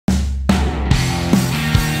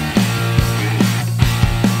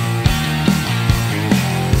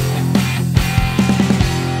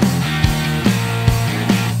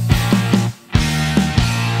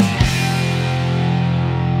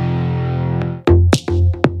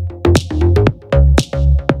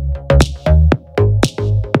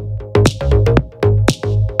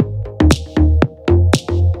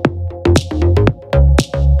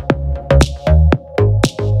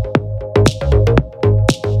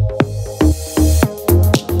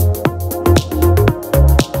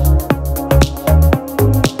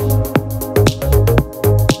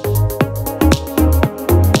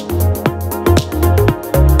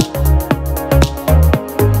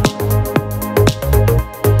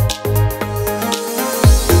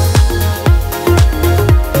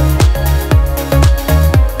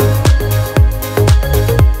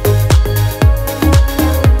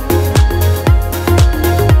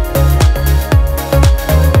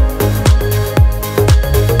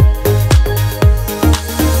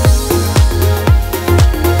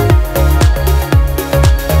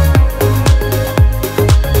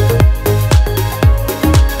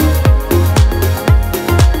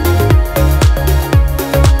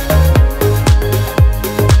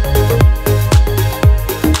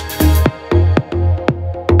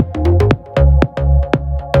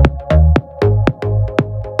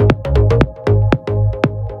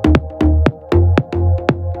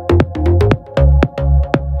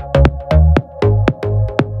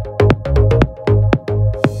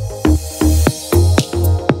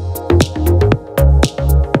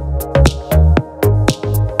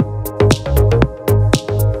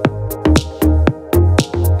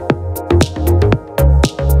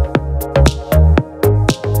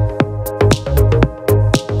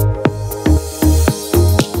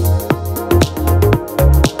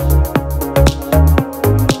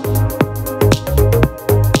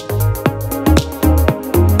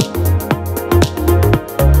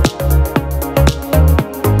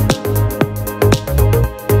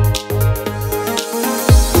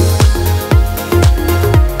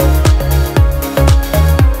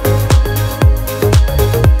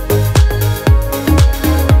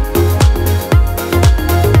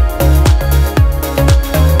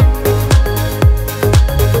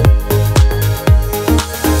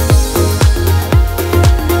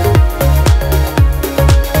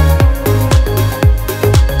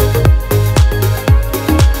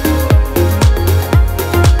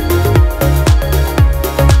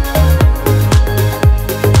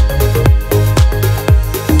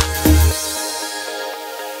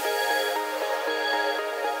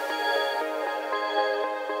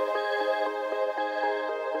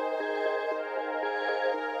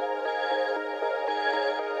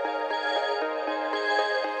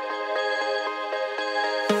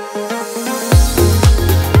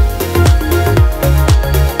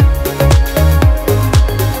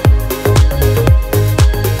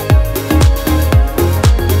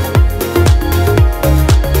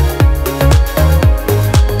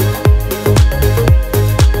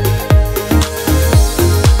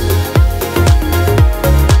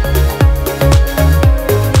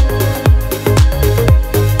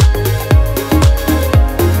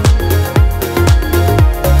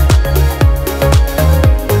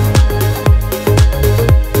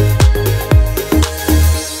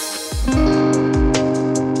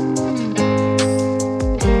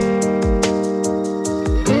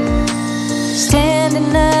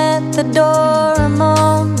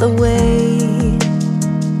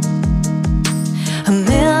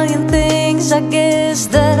things I guess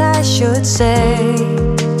that I should say,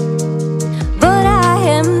 but I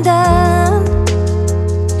am done.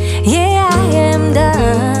 Yeah, I am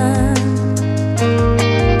done.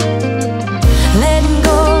 Letting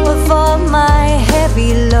go of all my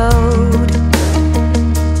heavy load.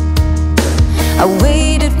 I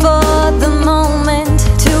waited for the moment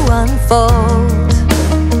to unfold.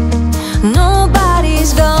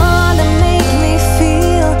 Nobody's gonna make me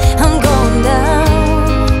feel I'm going down.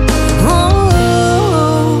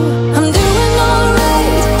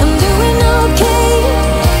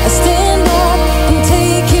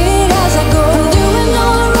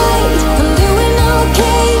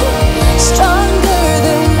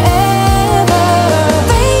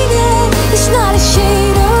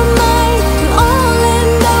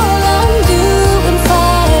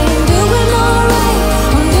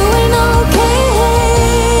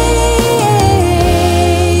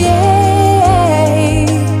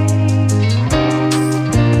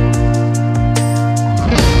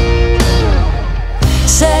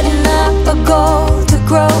 Setting up a goal to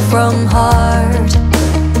grow from heart.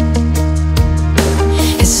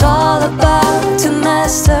 It's all about to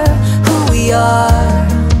master who we are.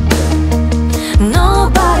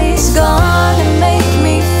 Nobody's gonna make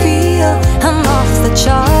me feel I'm off the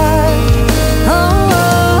chart.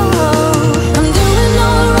 I'm doing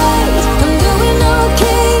alright, I'm doing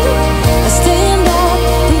okay. I stand up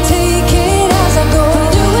and take it as I go. I'm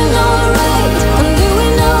doing alright, I'm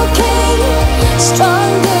doing okay.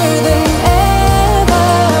 Stronger than ever.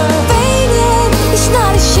 Faded, it's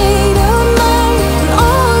not a shade of mine.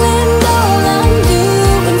 All in all, I'm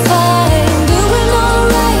doing fine. Doing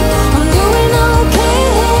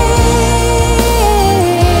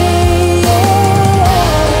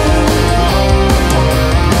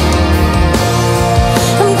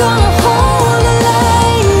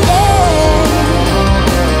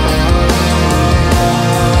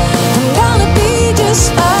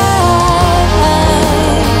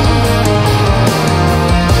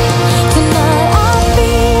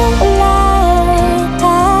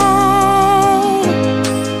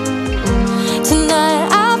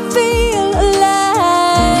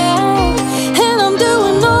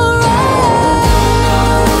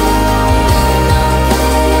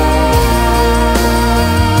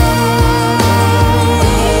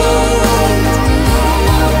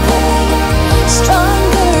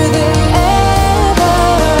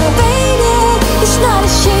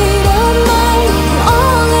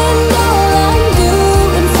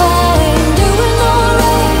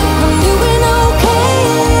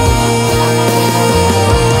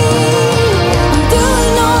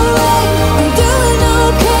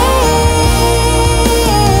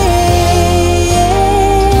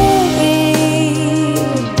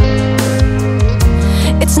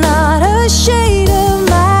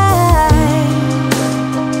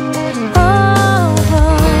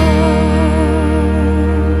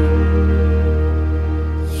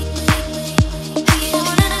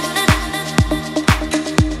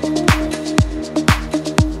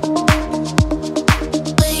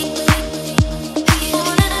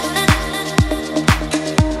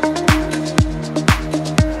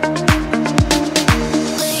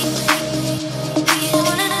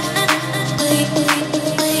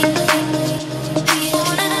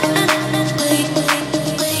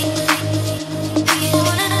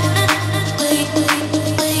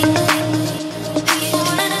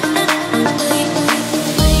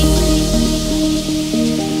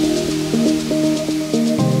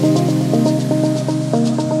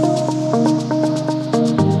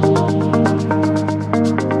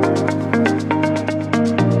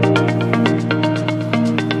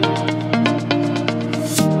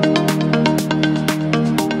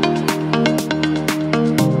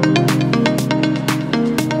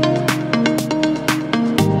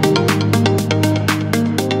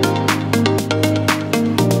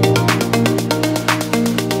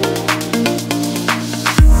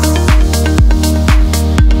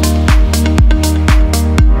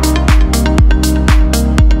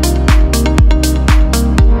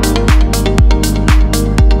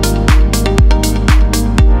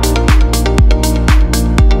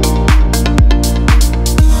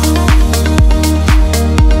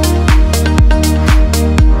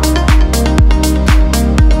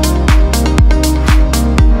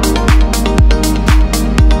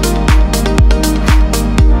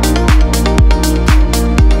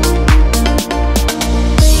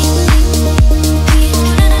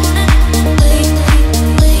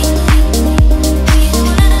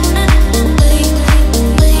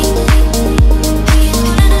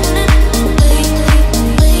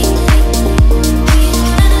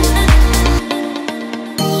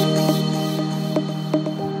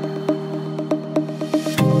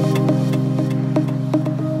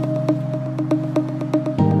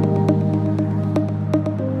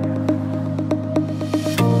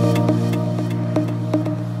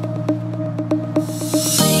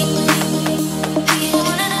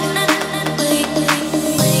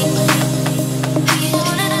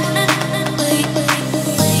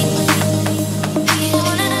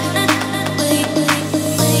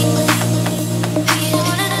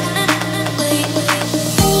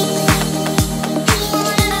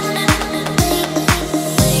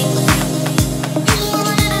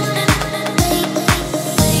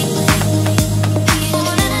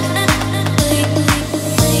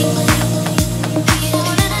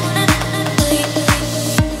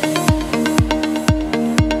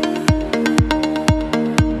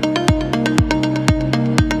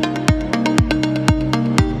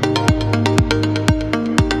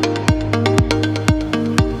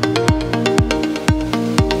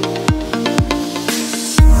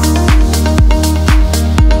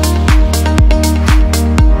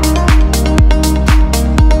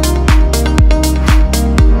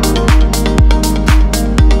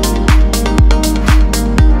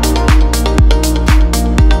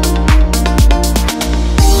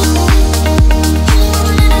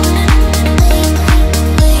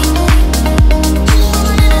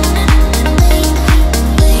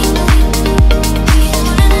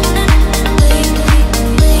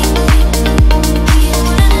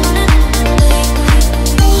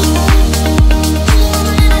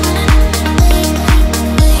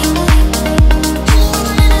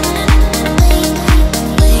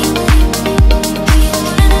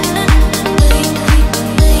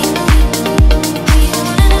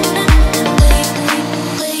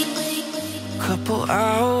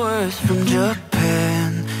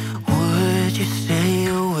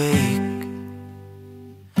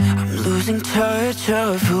losing touch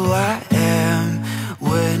of who I am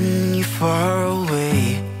when you're far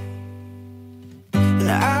away. And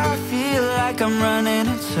I feel like I'm running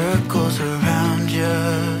in circles around you.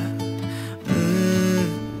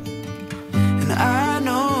 And I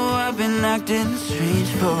know I've been acting strange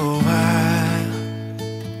for a while,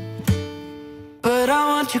 but I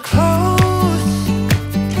want you close,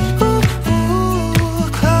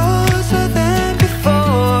 closer than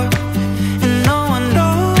before. And no one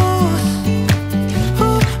knows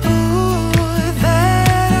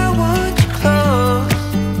that I want you close.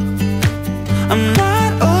 I'm not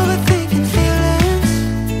overthinking feelings,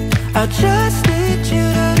 I just need you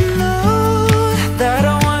to know that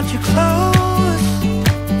I want you close,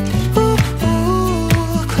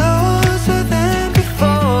 closer than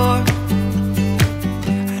before.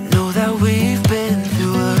 I know that we've been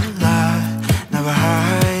through a lot, now we're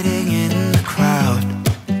hiding in the crowd.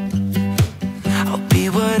 I'll be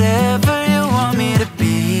whatever you want me to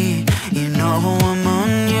be, you know I'm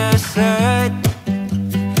on your side.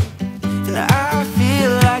 And I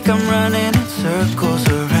feel like I'm running in circles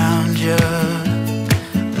around you.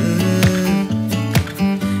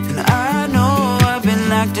 And I know I've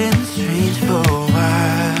been acting strange for a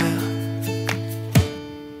while,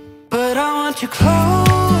 but I want you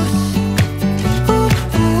close,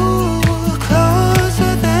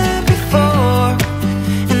 closer than before.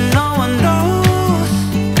 And no one knows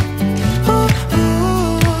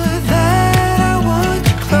that I want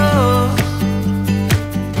you close.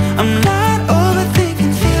 I'm not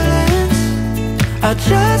overthinking feelings, I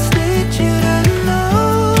just need you to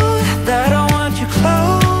know that I want you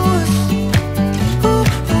close,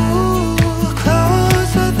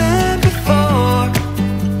 closer than before.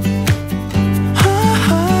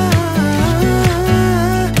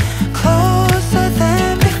 Closer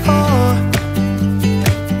than before.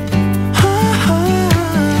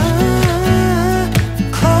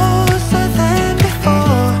 Closer than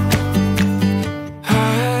before.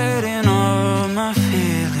 Hiding all my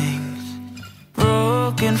feelings,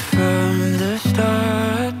 broken from the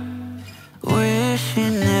start. Wish you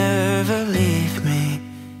never leave me.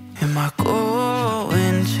 Am I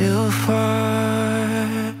going too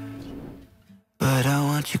far? But I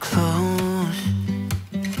want you close,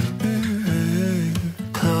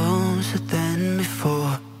 closer than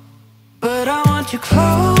before. But I want you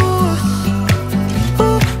close,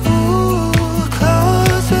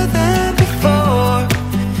 closer than before.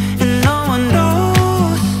 And no one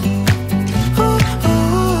knows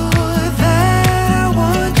that I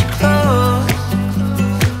want you close.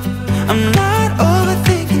 I'm not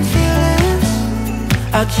overthinking feelings,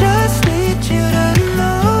 I just need you to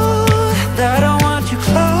know that I want you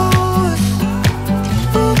close,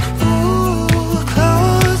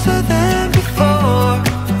 closer than before.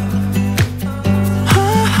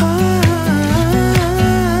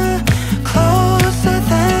 Closer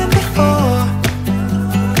than before.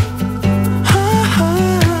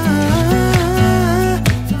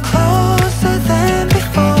 Closer than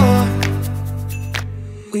before.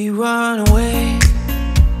 We run away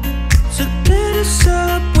to get us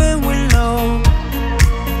up when we're low.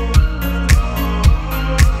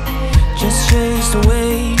 Just chase the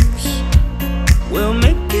waves, we'll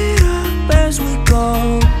make it up as we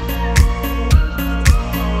go.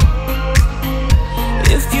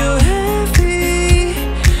 If you're heavy,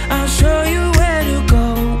 I'll show you where to go.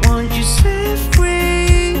 Want you set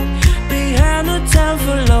free, behind the time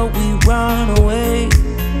for low. We run away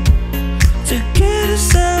to get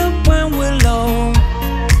us up when we're low.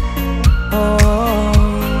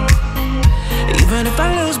 Oh, even if I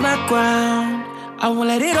lose my ground, I won't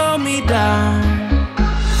let it hold me down.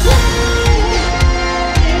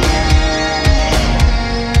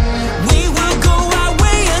 We will go our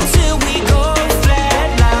way until we go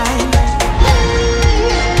flatline.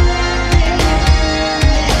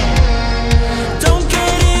 Don't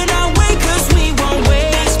get in our way, 'cause we won't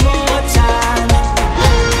waste more time.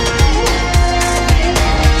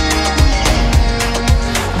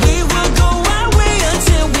 We will go our way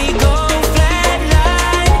until we go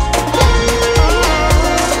flatline.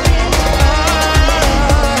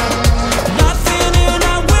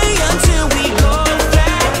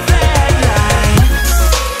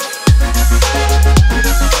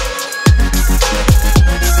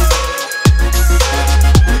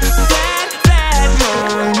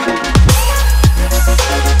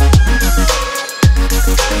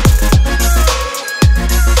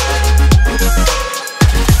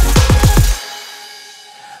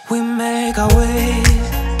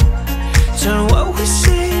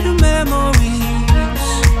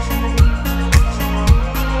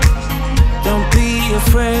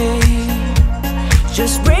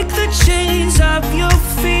 Just break the chains of your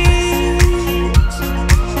feet.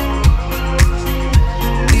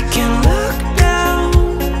 You can look down,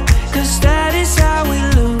 'cause that is how we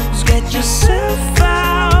lose. Get yourself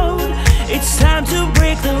out. It's time to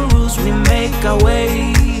break the rules. We make our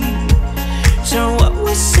way. Turn what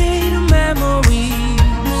we say to memories.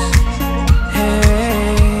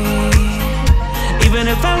 Hey, even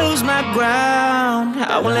if I lose my ground,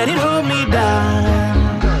 I won't let it hold me down.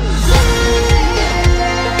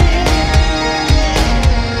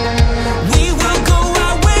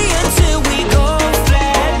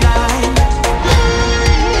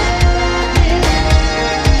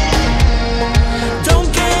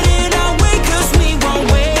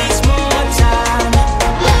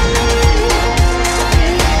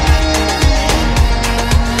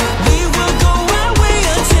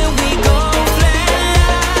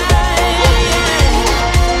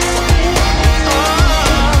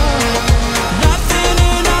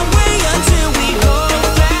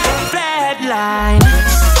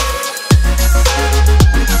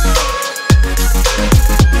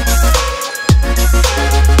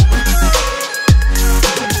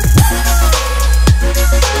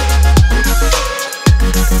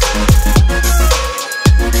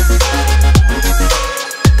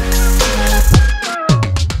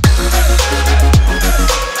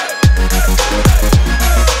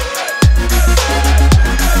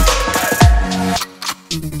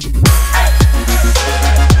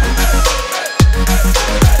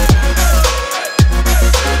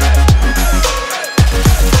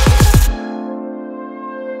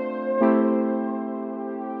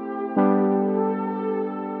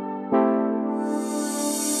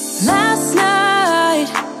 Last night,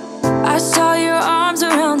 I saw your arms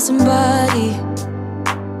around somebody.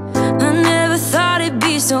 I never thought it'd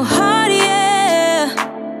be so hard, yeah.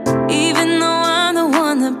 Even though I'm the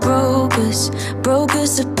one that broke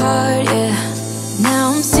us apart, yeah.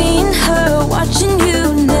 Now I'm seeing her, watching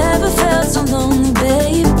you. Never felt so lonely,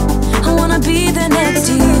 babe. I wanna be there next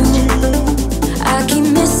to you. I keep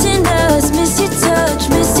missing us, miss your touch,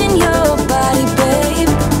 missing your body,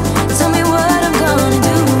 babe. Tell me what I'm gonna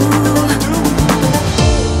do.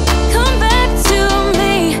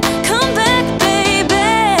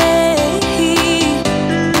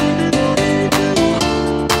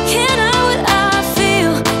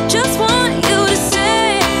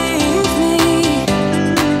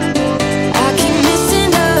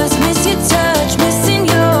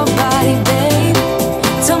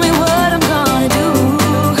 Tell me what I'm gonna do.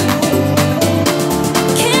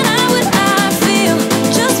 Can I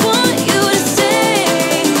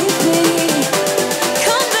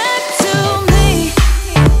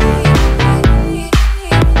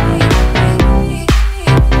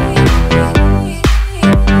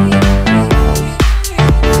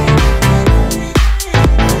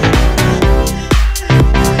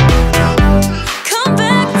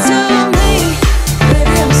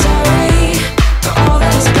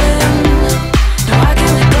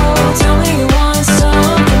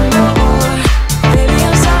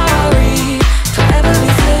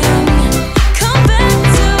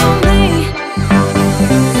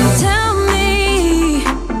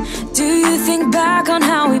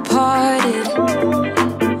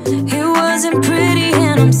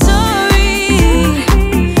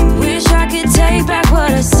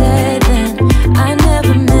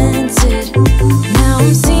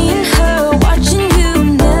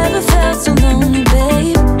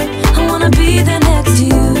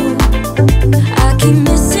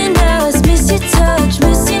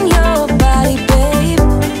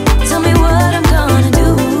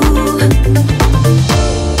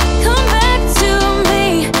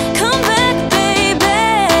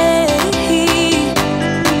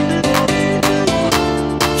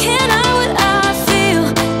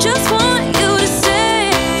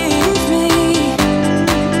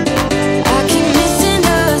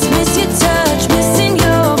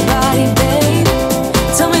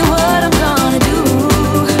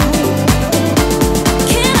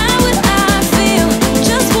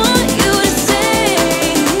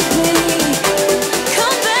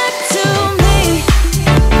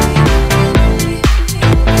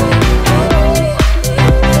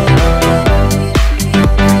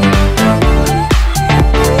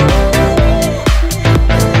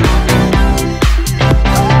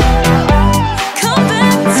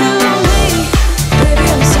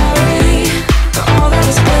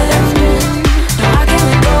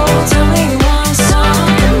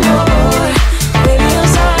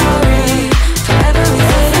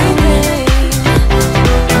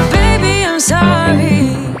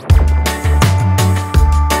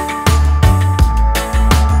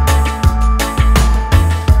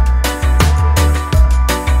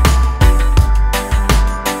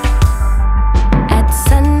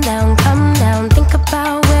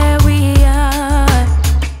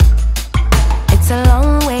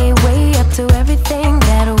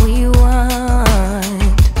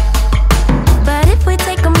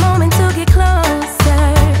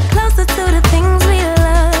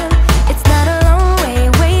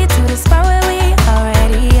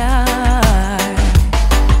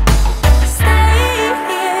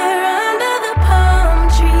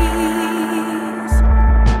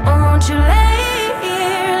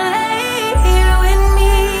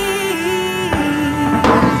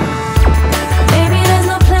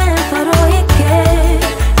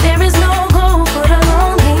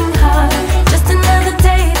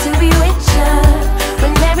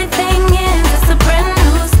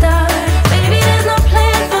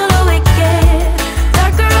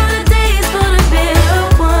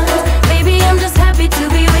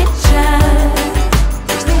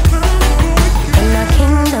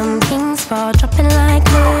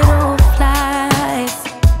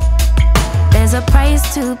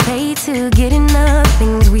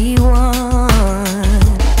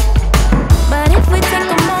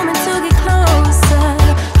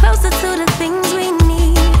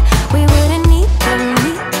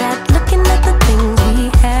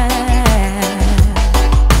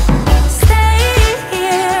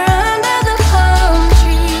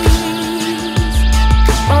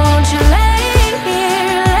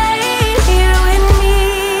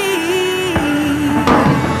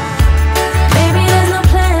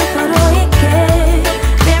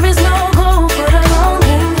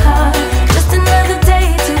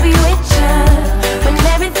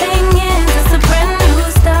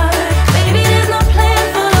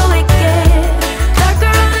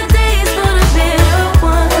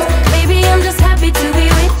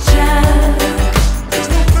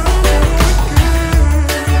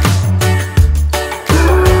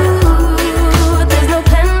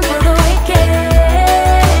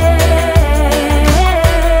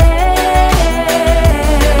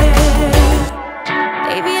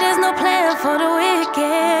there's no plan for the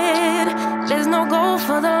wicked. There's no goal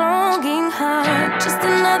for the longing heart. Just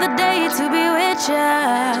another day to be with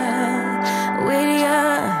ya, with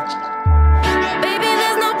ya. Baby,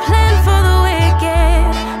 there's no plan for the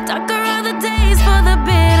wicked. Darker are the days for the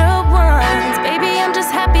bitter ones. Baby, I'm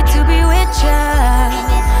just happy to be with ya,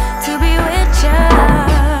 to be with ya.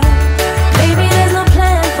 Baby, there's no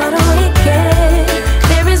plan for the wicked.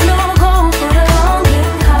 There is no goal for the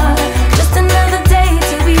longing heart. Just another day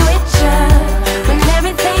to be with ya. When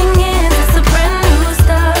everything ends, it's a brand new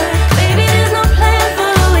start. Baby, there's no plan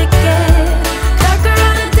for the wicked. Darker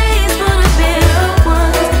are the days for the bitter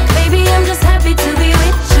ones. Baby, I'm just happy to be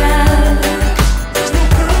with ya.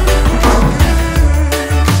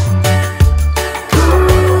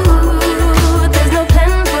 Ooh, there's no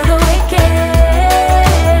plan for the wicked.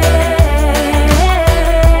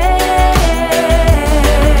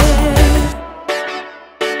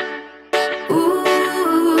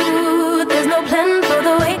 Ooh, there's no plan for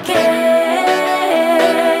the wicked.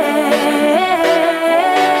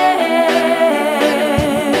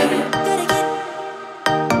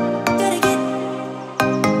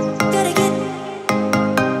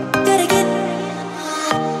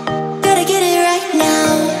 Gotta get it right now.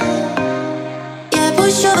 Yeah,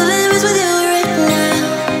 push all the limits with you right now.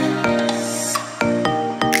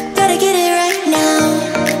 Gotta get it right now.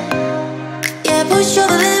 Yeah, push all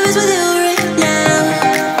the limits with you right now.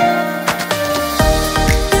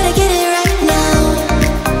 Gotta get it right now.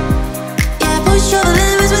 Yeah, push all the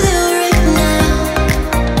limits with you right now.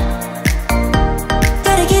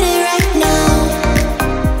 Gotta get it right now.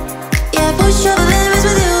 Yeah, push all the limits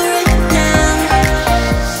with you right now.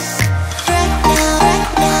 Right now, right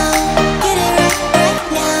now, get it right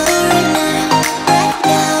now, right now, right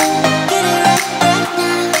now, get it right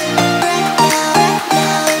now, right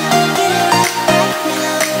now, get it right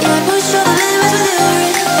now. Yeah, push all the limits with you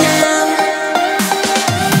right now.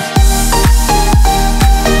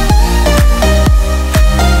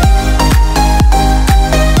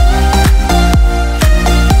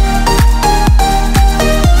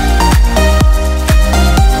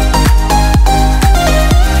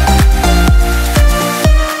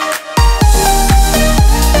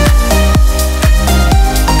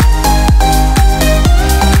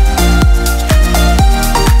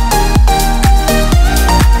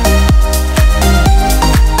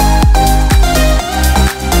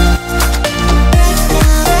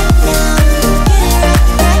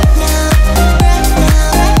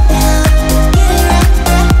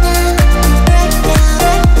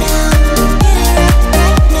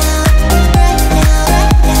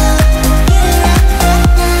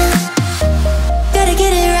 Gotta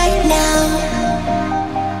get it right now.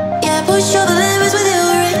 Yeah, push all the limits with you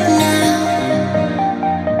right now.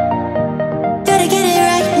 Gotta get it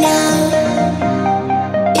right now.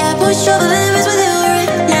 Yeah, push all the limits with you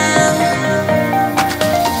right now.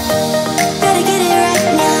 Gotta get it right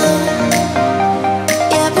now.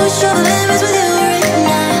 Yeah, push all the limits with you right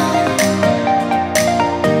now.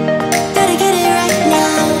 Gotta get it right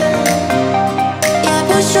now. Yeah,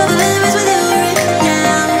 push all the limits with you right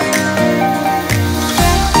now.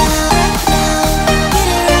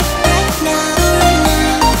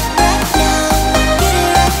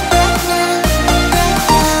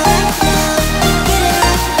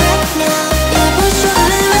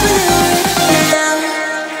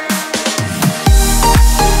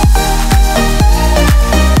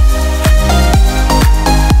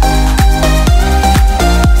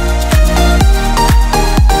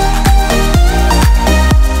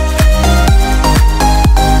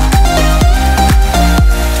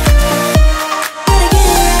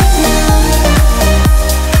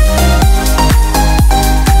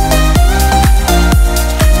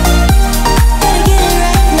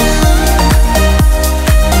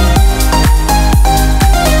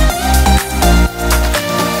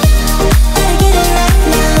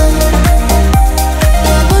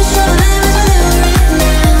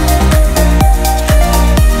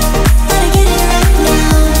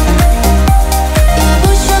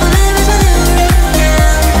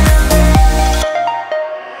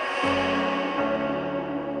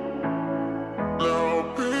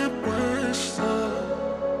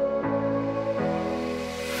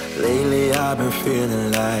 Lately I've been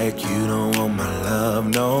feeling like you don't want my love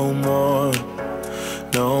no more,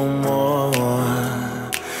 no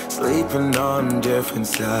more. Sleeping on different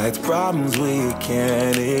sides, problems we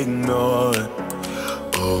can't ignore.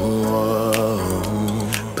 Oh,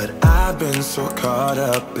 but I've been so caught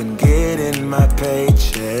up in getting my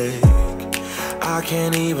paycheck, I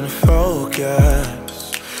can't even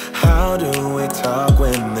focus. How do we talk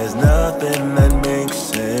when there's nothing that makes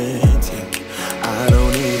sense? Yeah, I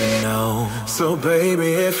don't even So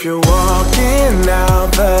baby, if you're walking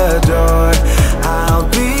out the door, I'll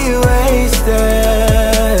be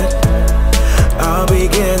wasted. I'll be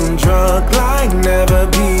getting drunk like never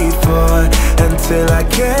before, until I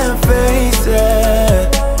can't face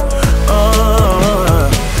it. Oh,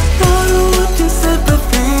 I don't want your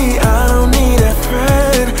sympathy, I don't need a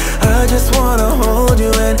friend. I just wanna hold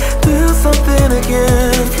you and feel something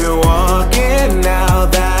again. If you're walking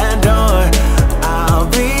out that door, I'll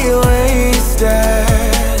be wasted.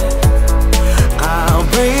 I'll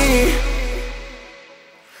be.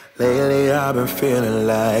 Lately I've been feeling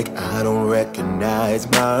like I don't recognize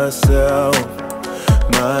myself,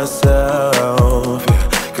 yeah.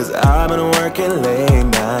 Cause I've been working late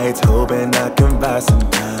nights, hoping I can buy some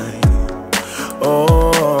time.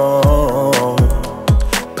 Oh,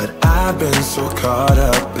 but I've been so caught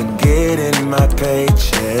up in getting my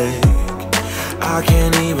paycheck, I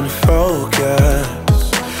can't even focus.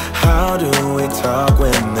 How do we talk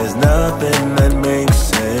when there's nothing that makes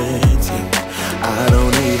sense? Yeah, I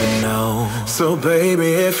don't even know. So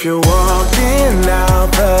baby, if you're walking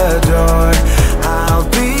out the door, I'll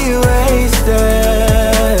be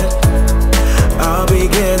wasted. I'll be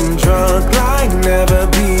getting drunk like never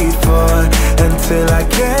before, until I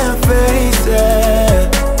can't face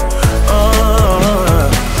it. Oh,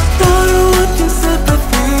 I don't want your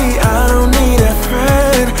sympathy, I don't need a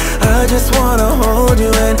friend. I just wanna hold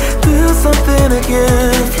you and feel something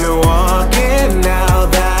again. If you're walking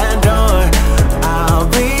out that door, I'll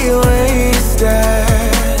be wasted.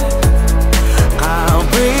 I'll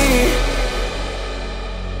be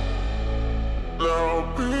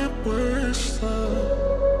wasted.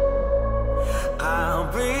 I'll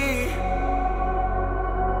be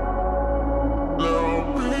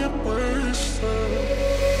wasted.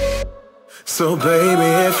 So baby,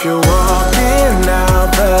 if you're walking out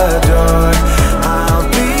the door, I'll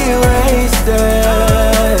be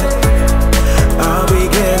wasted. I'll be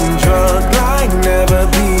getting drunk like never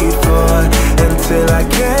before, until I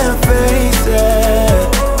can't face it.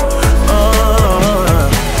 Oh, I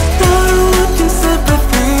don't want your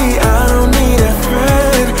sympathy, I don't need a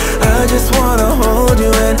friend. I just wanna hold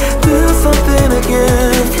you and feel something again.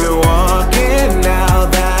 If you're walking out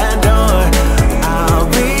that door, I'll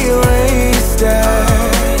be wasted.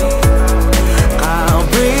 I'll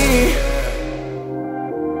be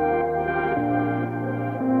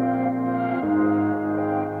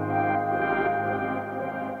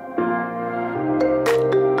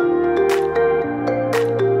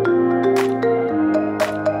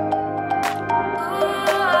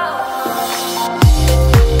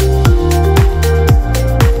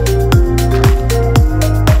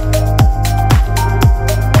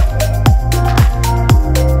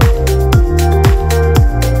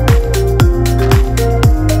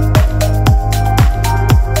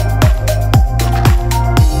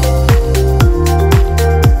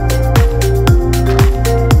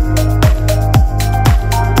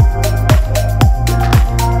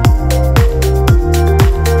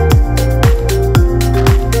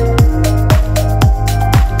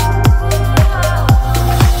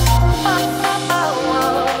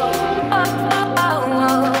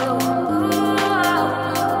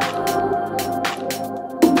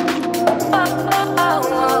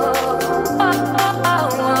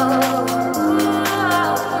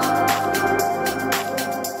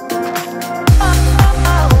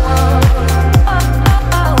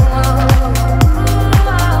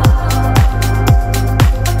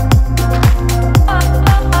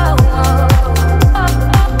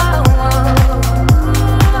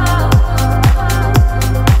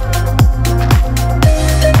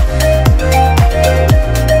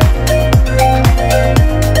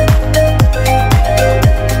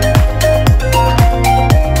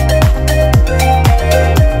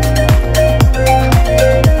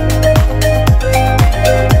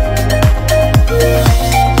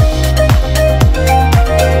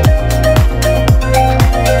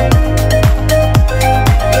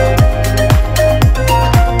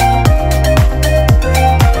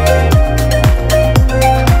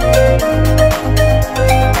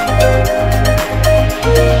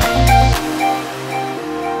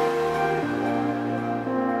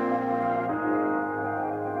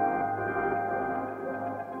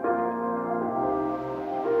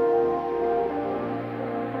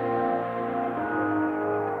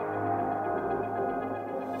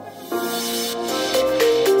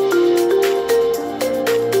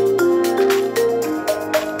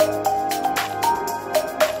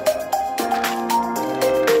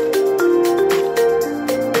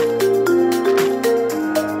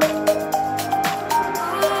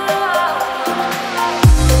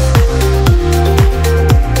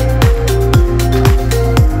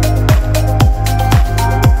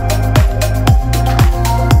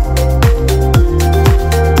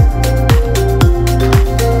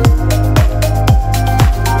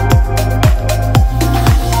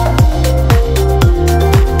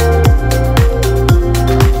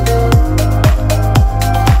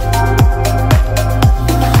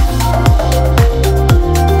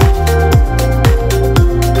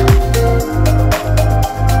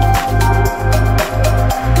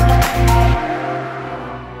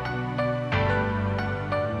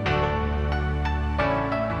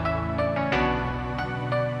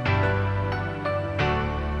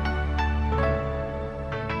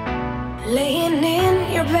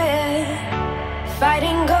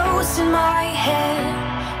fighting ghosts in my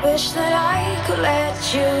head. Wish that I could let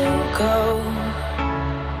you go.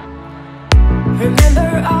 Remember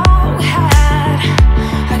all we had.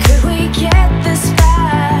 How could we get this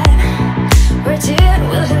bad? Where did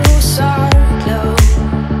we lose our glow?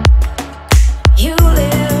 You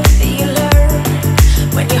live, you learn.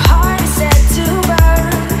 When your heart is set to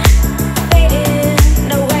burn,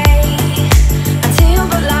 fading away until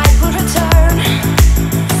the light will return.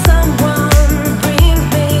 Someone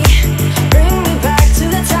bring me back to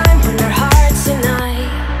the time when our hearts unite.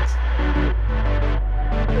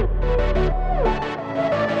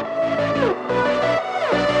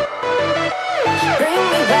 Bring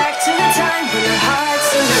me back to the time when our hearts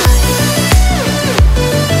unite.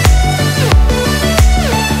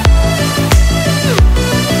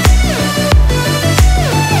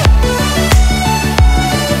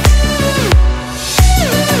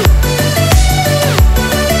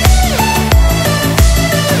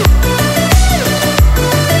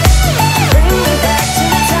 Bring me back to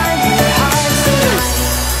the time when our hearts unite.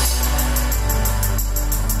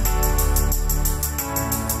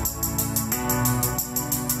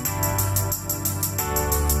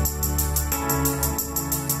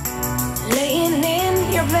 Laying in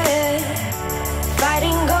your bed,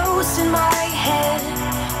 fighting ghosts in my head.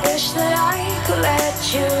 Wish that I could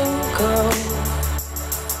let you go.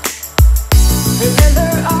 Remember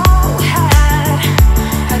all we had.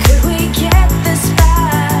 How could we get this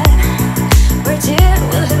bad? Where did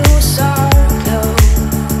we lose our glow?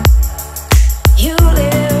 You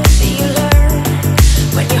live, you learn.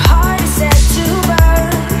 When your heart is set to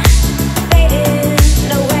burn,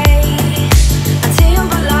 fading away until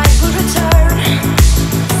the light will return.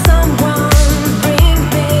 Someone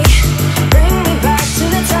bring me back to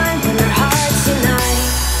the time when our hearts unite.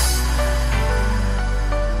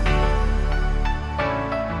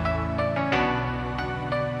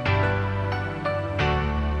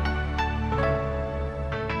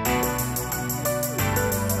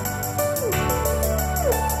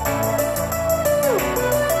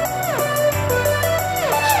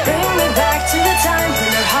 Bring me back to the time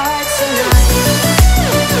when our hearts unite.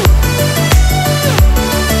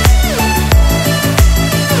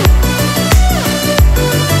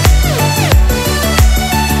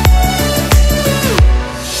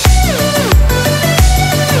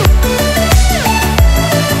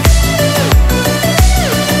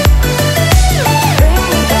 Bring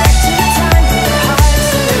me back to the time when our hearts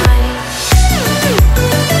unite.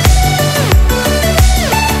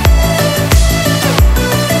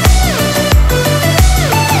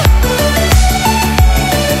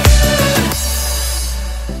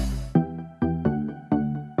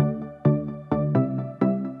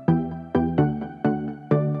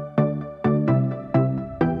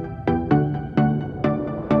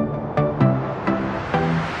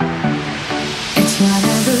 It's one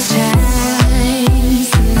of those times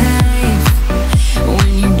in life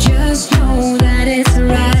when you just know that it's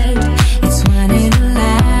right. It's one in a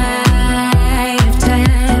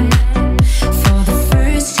lifetime. For the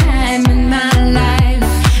first time in my life,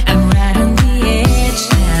 I'm right on the edge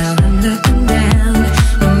now. I'm looking down.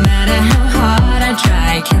 No matter how hard I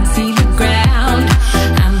try, can't see the ground.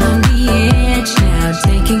 I'm on the edge now,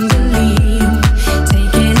 taking the lead,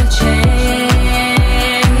 taking a chance.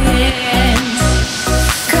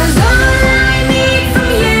 'Cause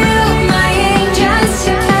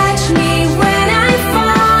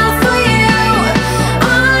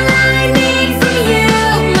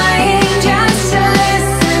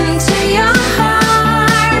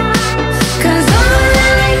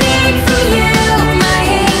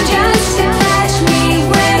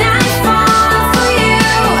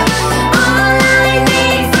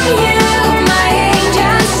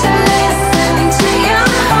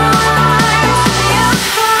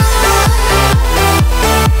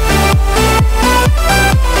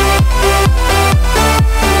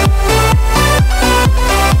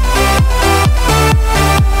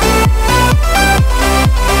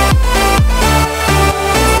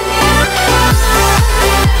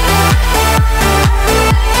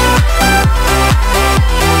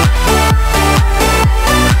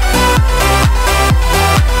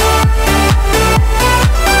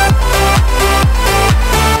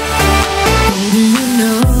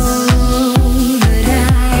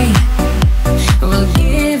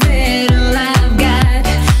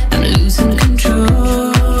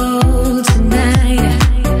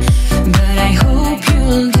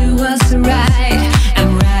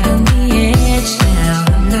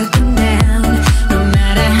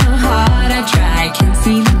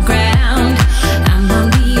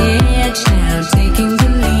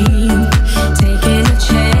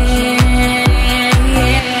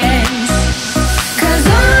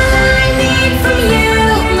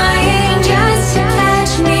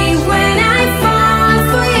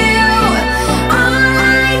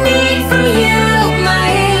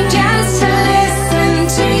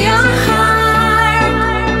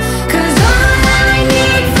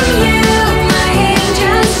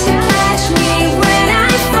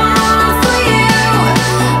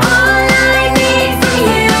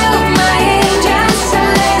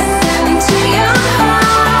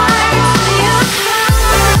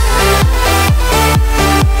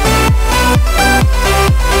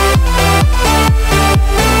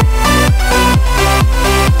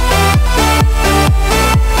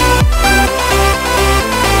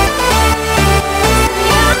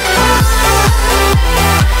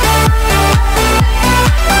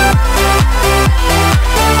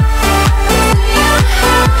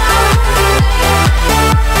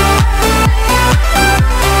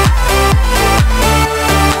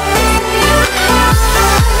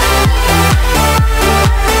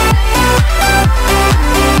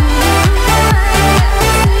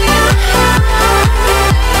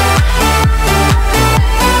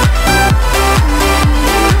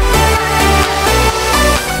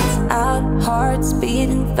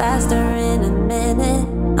faster in a minute.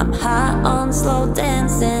 I'm high on slow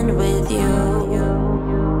dancing with you.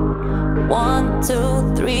 1,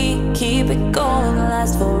 2, 3, keep it going,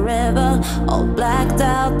 last forever. All blacked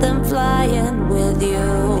out, then flying with you.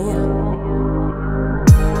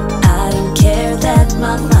 I don't care that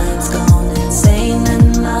my mind's gone insane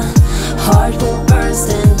and my heart will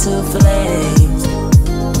burst into flames.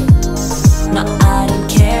 No, I don't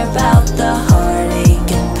care about the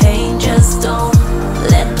heartache and pain. Just don't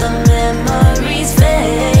let the memories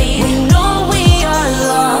fade. We know we are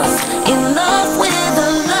lost, in love with the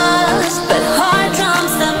lust, but heart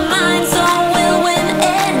trumps the mind, so we'll win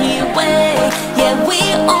anyway. Yeah, we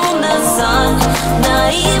own the sun,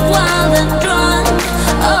 naive, wild and drunk.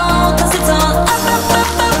 Oh, 'cause it's all up, up,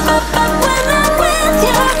 up, up, up, up. When I'm with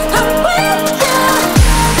you, I'm with you.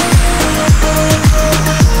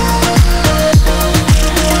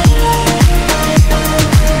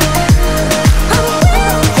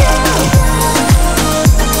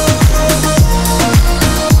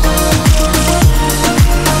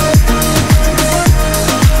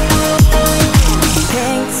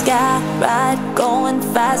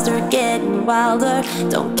 Faster, getting wilder.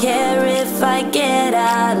 Don't care if I get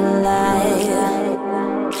out alive.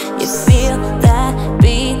 You feel that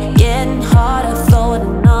beat getting harder,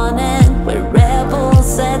 floating on it. We're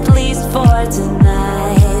rebels, at least for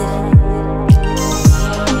tonight.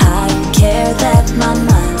 I don't care that my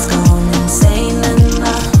mind's gone insane and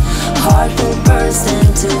my heart will burst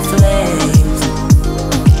into flames.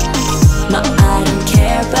 No, I don't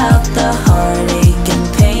care about the heartache and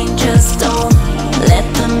pain. Just don't let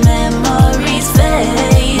the memories fade.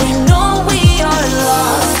 We know we are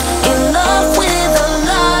lost, in love with the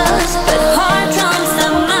lust, but heart trumps the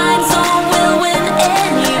mind, so we'll win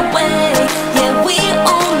anyway. Yeah, we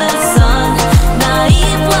own the sun,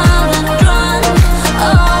 naive, wild and drunk.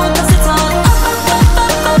 Oh, 'cause it's all up, up, up,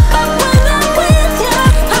 up, up, up. When I'm with you,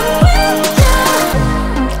 I'm with you.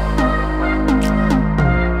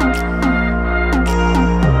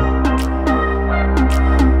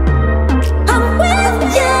 I'm with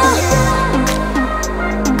you.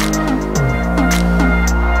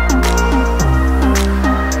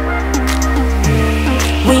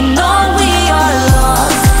 We know we are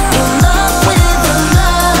lost, in love with the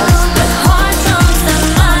lust, but heart trumps the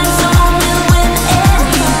mind, so we'll win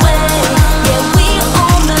anyway. Yeah, we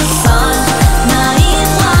own the sun,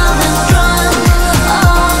 naive, wild and drunk.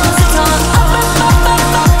 Oh, 'cause it's all up, up, up, up,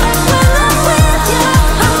 up, up. When I'm with you,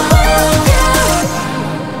 I'm with you.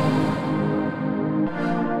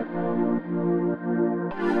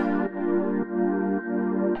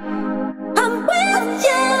 I'm with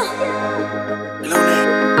you. Looney,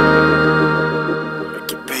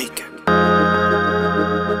 Ricky Baker.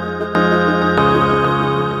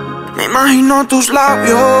 Me imagino tus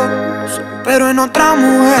labios, pero en otra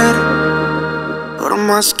mujer. Por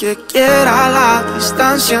más que quiera, la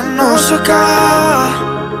distancia no se acaba.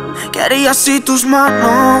 ¿Qué harías si tus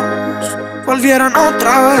manos volvieran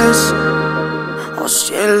otra vez? O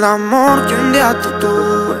si el amor que un día te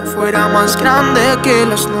tuve fuera más grande que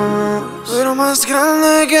las nubes. Fuera más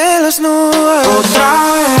grande que las nubes. Otra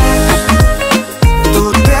vez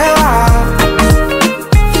tú te vas.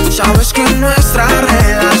 Sabes que nuestra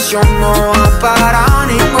relación no va para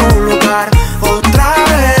ningún lugar. Otra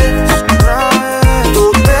vez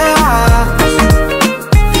tú te vas.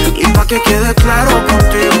 Y pa' que quede claro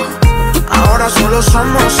contigo, ahora solo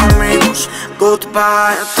somos amigos.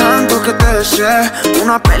 Goodbye. Tanto que te deseé,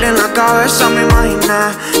 una pelea en la cabeza me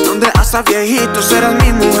imaginé, donde hasta viejitos eras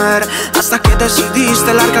mi mujer. Hasta que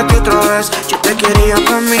decidiste largarte otra vez. Yo te quería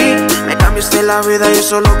para mí, me cambiaste la vida y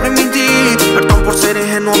eso lo permití. Perdón por ser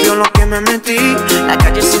ingenuo, vio lo que me metí. La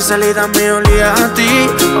calle sin salida me olía a ti,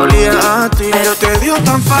 olía a ti. Pero te dio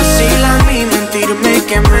tan fácil a mí mentirme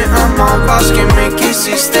que me amabas, que me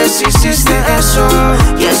quisiste, si hiciste eso.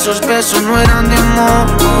 Y esos besos no eran de amor.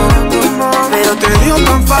 Pero te dio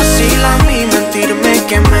tan fácil a mí mentirme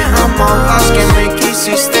que me amabas, que me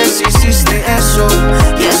quisiste, si hiciste eso.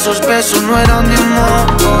 Y esos besos no eran de amor.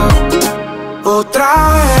 Otra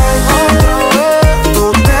vez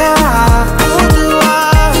tú te vas.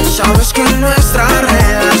 Sabes que nuestra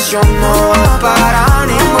relación no va para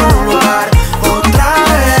ningún lugar. Otra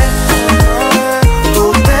vez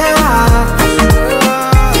tú te vas.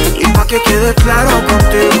 Y pa' que quede claro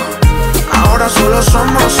contigo, ahora solo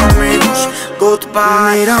somos amigos.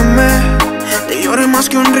 Goodbye. Mírame, te lloré más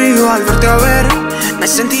que un río al verte a ver. Me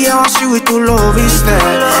sentía vacío y tú lo viste.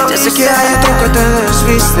 Ya sé que hay otro que te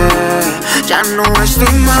desviste. Ya no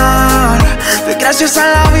estoy mal, doy gracias a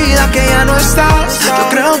la vida que ya no estás. Yo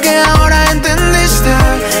creo que ahora entendiste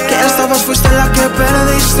que esta vez fuiste la que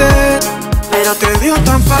perdiste. Pero te dio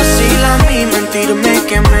tan mentirme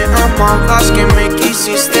que me amabas, que me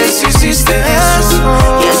quisiste, si hiciste eso.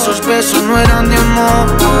 Y esos besos no eran de amor,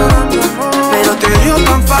 pero te dio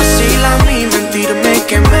tan fácil a mí mentirme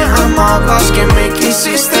que me amabas, que me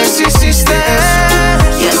quisiste, si hiciste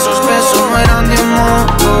eso. Y esos besos no eran de amor.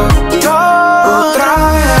 Otra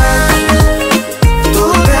vez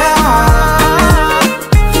tú te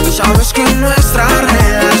vas. Sabes que nuestra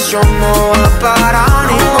relación no va para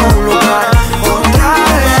ningún lugar. Otra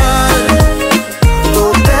vez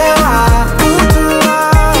tú te vas.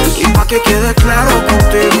 Y pa' que quede claro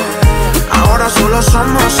contigo, ahora solo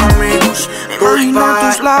somos amigos. Imagino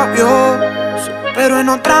tus labios, pero en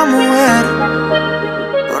otra mujer.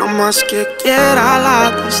 Por más que quiera,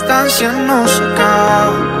 la distancia no se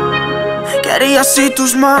acaba. ¿Qué harías si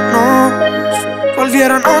tus manos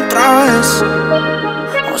volvieran otra vez?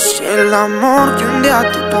 O si el amor que un día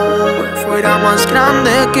te tuve fuera más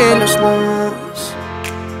grande que los nubes.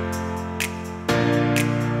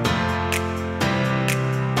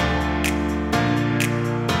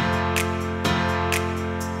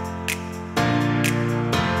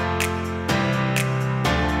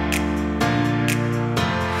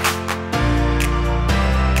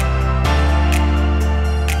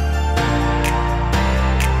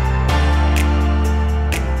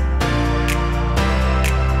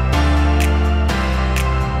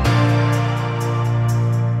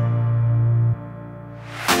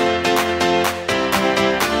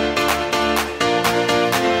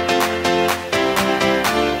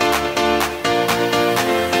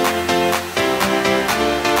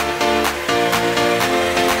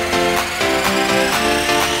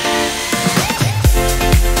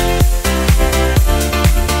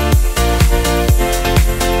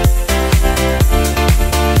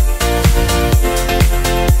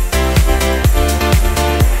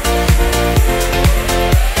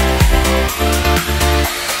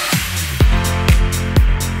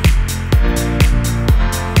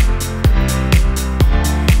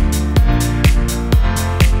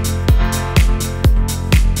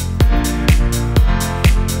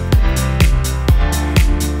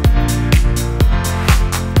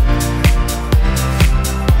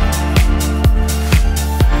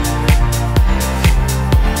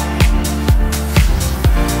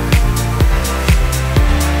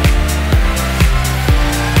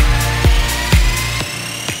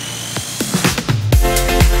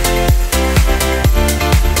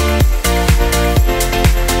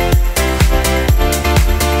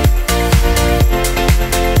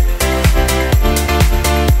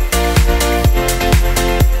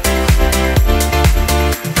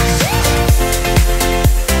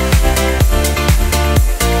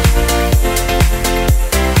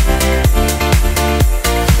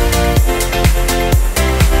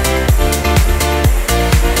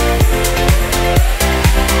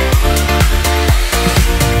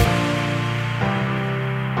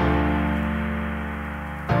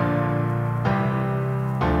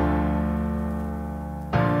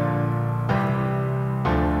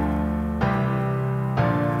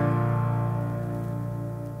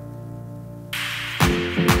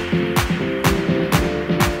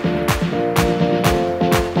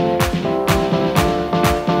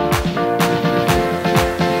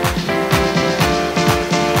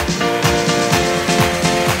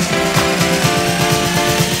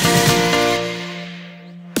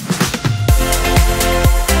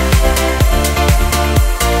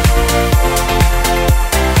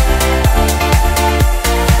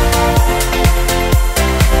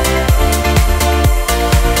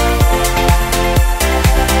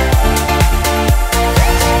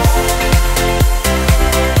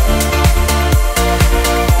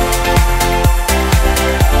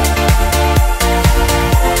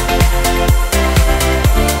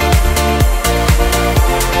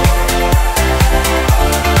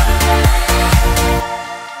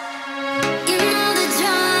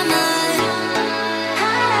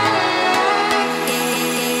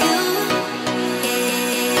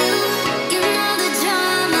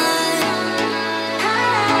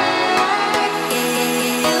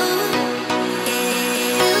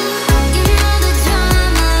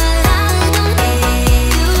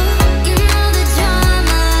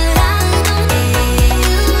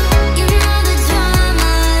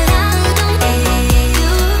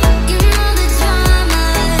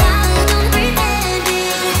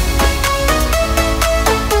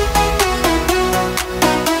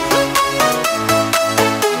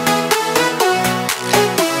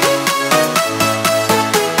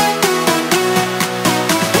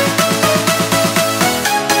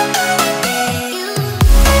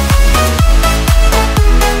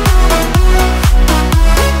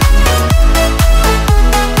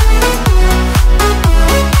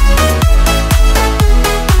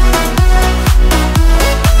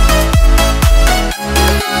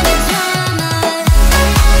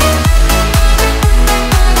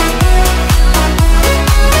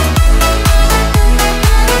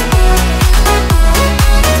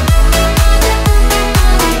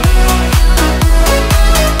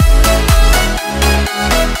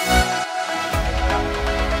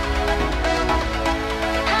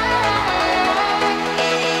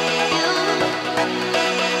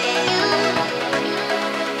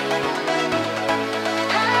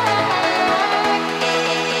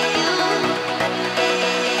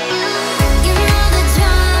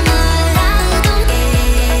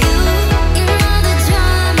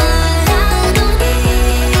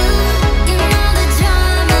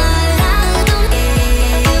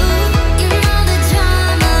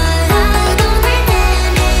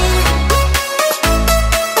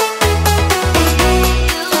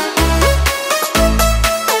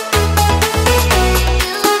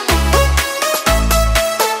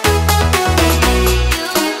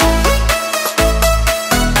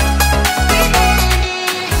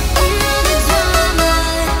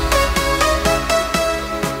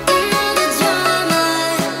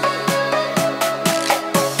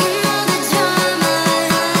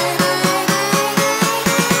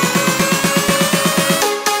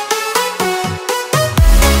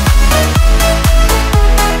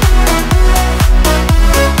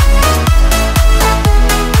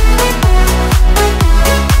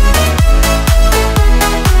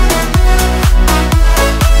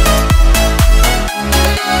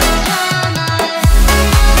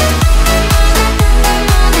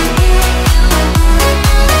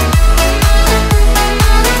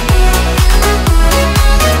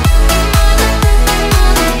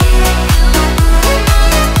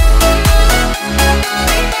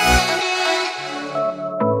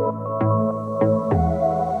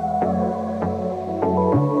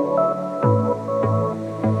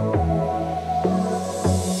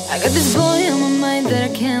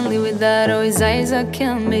 with that, oh, his eyes are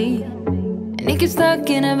killing me. And he keeps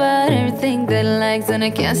talking about everything that he likes, and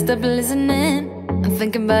I can't stop listening. I'm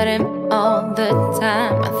thinking about him all the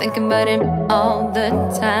time. I'm thinking about him all the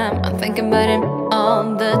time. I'm thinking about him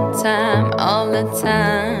all the time, all the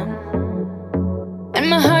time. And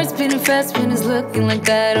my heart's beating fast when he's looking like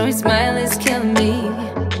that. Oh, his smile is killing me.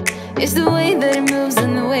 It's the way that he moves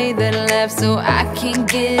and the way that he laughs, so I can't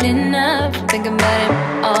get enough. Thinking about him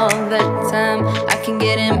all the time. I can't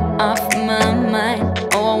get him off my mind.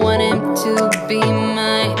 Oh, I want him to be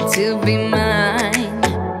mine, to be mine.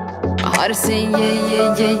 My heart is saying yeah,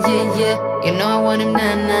 yeah, yeah, yeah, yeah. You know I want him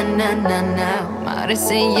now, now, now, now, now. My heart is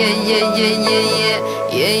saying yeah, yeah, yeah, yeah, yeah,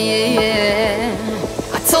 yeah, yeah,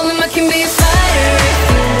 yeah. I told him I can be a fighter if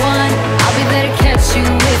you want. I'll be there to catch you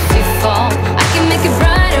if you fall. I can make it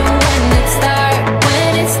brighter when it starts,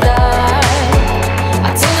 when it starts. I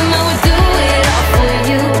told him I would do it all for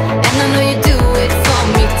you, and I know you do it for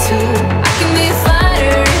me too. I can be a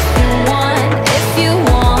fighter if you want, if you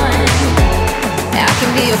want. Yeah, I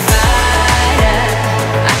can be a fighter.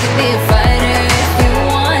 I can be a fighter if you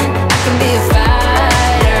want. I can be a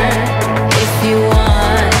fighter if you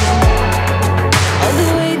want. Oh, the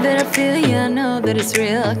way that I feel, yeah, I know that it's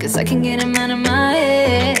real, 'cause I can get him out of my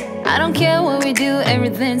head. I don't care what we do,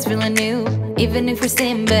 everything's feeling new. Even if we stay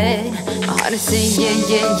in bed, my heart is saying yeah,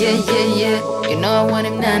 yeah, yeah, yeah, yeah. You know I want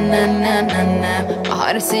him now, now, now, now, now. My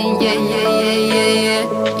heart is saying yeah, yeah, yeah, yeah, yeah,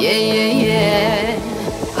 yeah, yeah,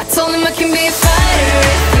 yeah. I told him I can be a fighter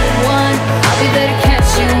if you want. I'll be there to catch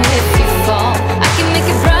you if you fall. I can make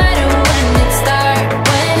it brighter when it starts,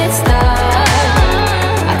 when it starts.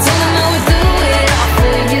 I told him I would do it all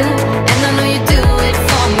for you, and I know you do it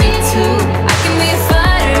for me too. I can be a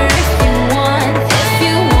fighter if you want, if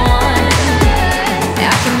you want.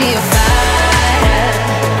 Yeah, I can be a fighter.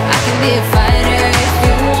 I can be a fighter if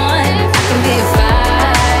you want. I can be a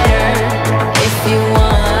fighter if you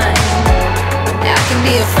want. Yeah, I can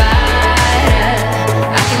be a fighter.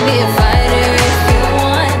 I can be a fighter if you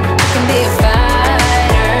want. I can be a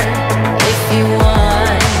fighter if you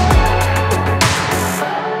want.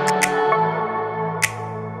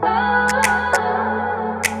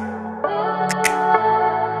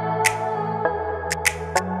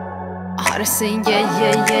 My heart is saying yeah,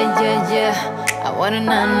 yeah, yeah, yeah, yeah. I wanna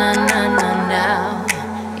now, now, now, now, now.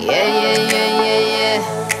 Yeah, yeah, yeah, yeah, yeah,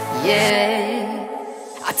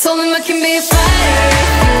 yeah. I told him I can be a fighter if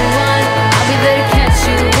you want. I'll be there to catch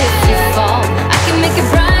you if you fall. I can make it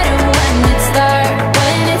brighter when it starts,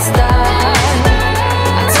 when it starts.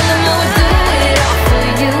 I told him I would do it all for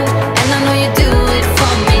you, and I know you do it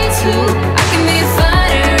for me too. I can be a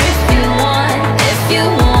fighter if you want, if you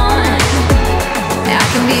want. Yeah, I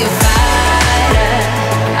can be a fighter.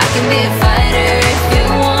 I can be a fighter if you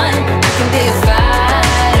want. I can be a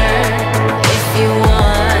fighter if you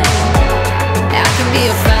want. Yeah, I can be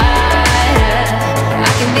a fighter.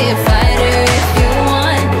 I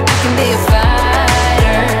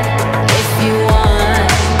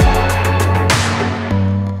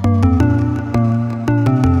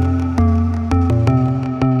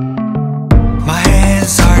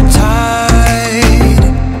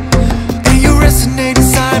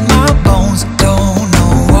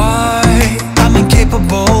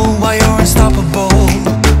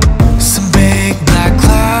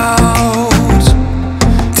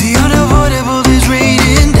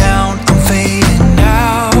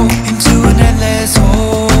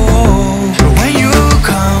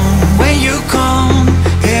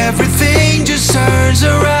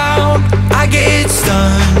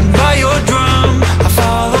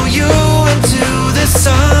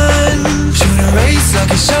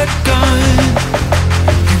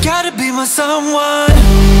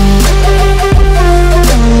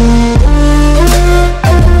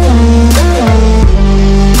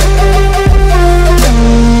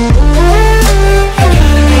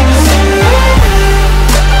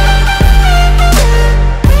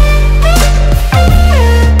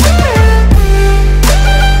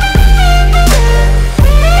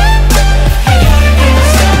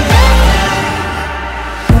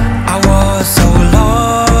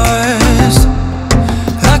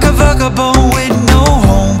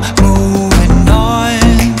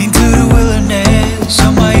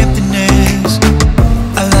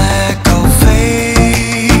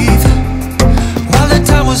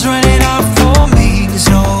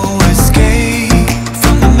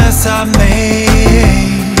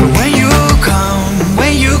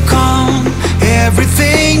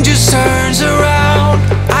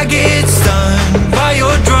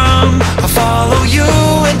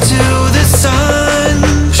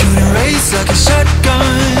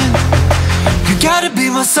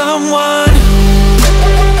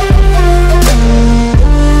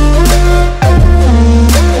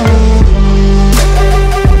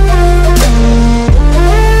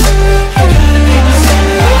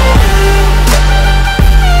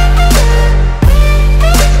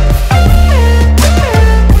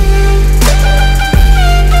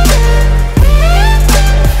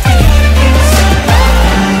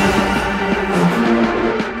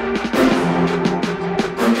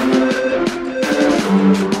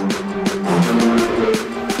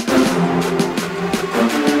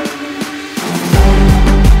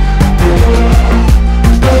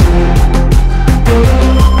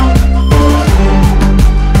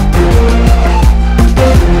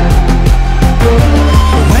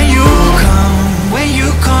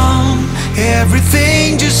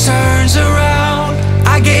everything just turns around.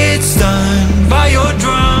 I get stunned by your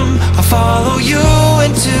drum. I follow you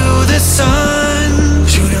into the sun.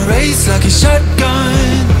 Shoot a race like a shotgun.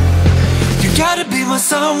 You gotta be my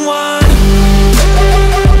someone.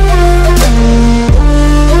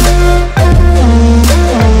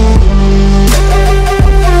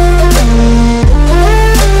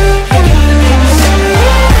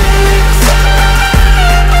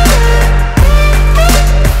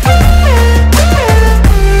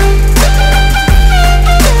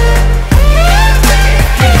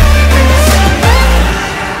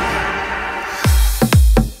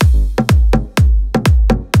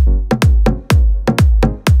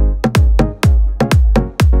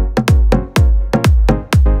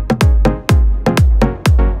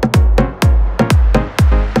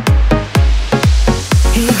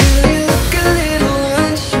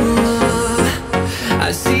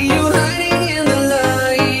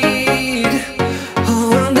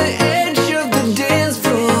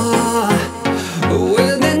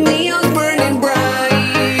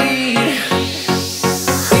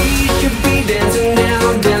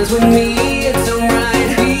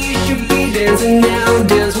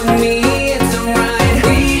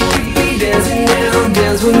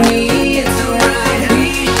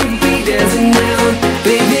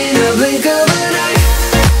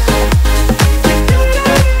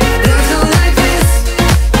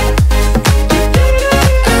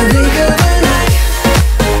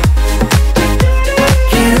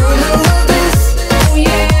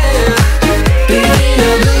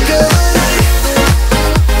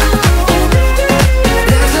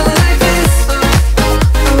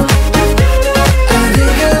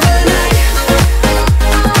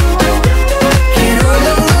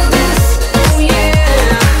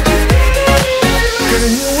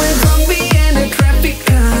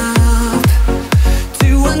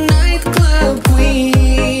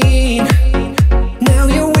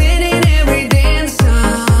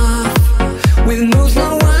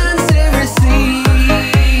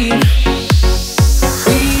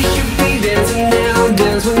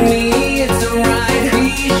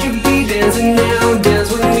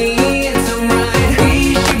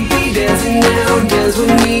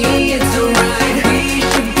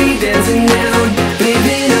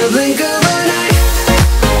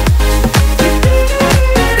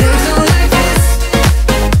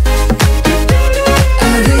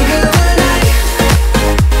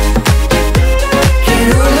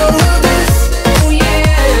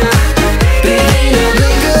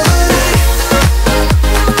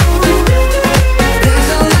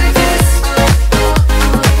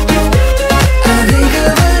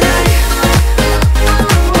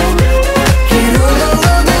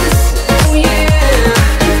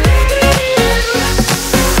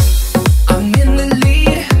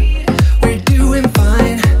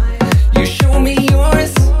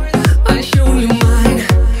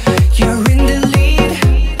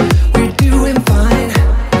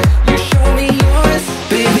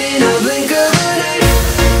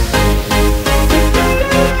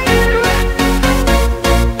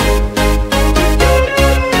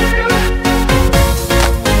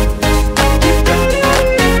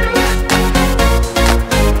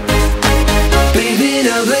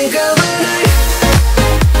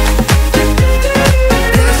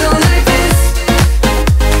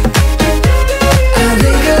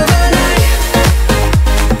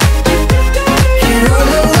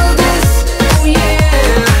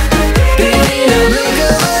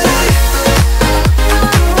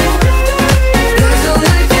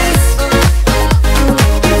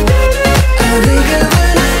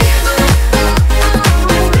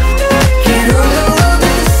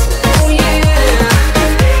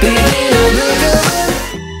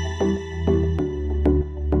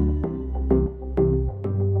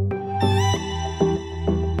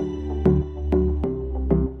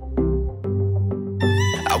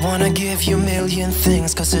 wanna give you a million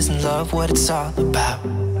things, cause isn't love what it's all about?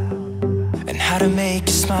 And how to make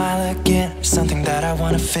you smile again is something that I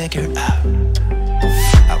wanna figure out.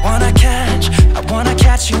 I wanna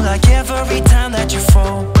catch you like every time that you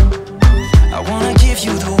fall. I wanna give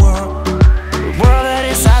you the world that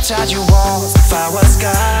is outside your walls. If I was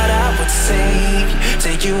God, I would save you,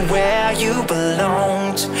 take you where you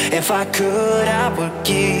belonged. If I could, I would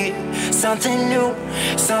give something new,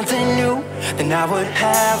 then I would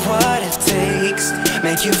have what it takes.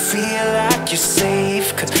 Make you feel like you're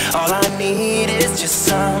safe, cause all I need is just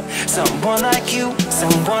someone like you,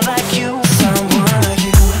 someone like you, someone like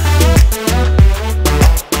you.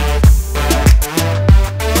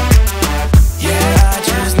 Yeah, I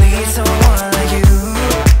just need someone like you,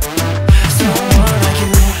 someone like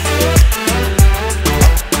you.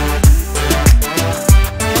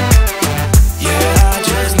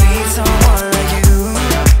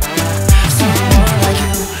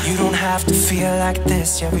 like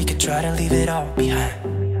this, yeah, we could try to leave it all behind.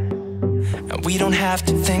 And we don't have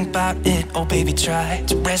to think about it, oh baby, try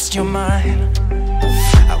to rest your mind.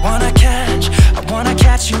 I wanna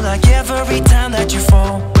catch you like every time that you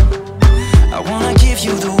fall. I wanna give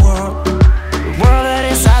you the world that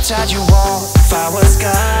is outside your wall. If I was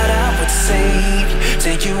God, I would save you,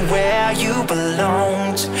 take you where you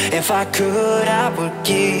belong. If I could, I would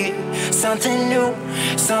give something new,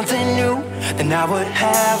 then I would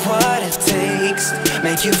have what it takes,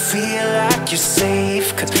 make you feel like you're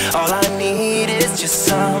safe. Cause all I need is just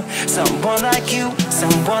someone like you,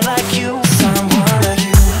 someone like you, someone like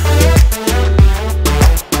you.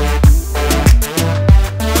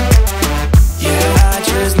 Yeah, I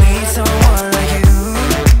just need someone like you,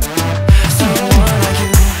 someone like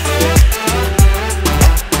you.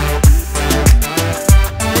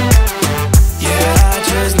 Yeah, I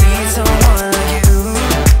just need someone like you,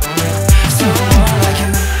 someone like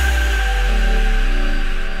you.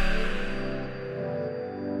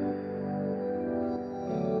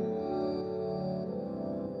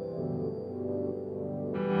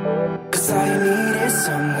 Cause all you need is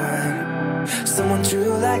someone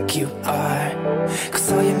true like you are.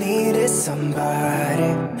 Cause all you need is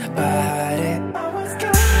somebody.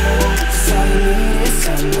 Cause all you need is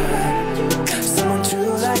someone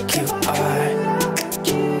true like you are.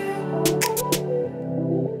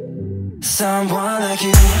 Someone like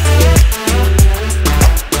you.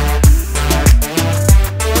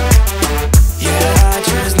 Yeah, I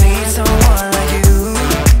just need someone like you,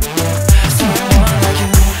 someone like you.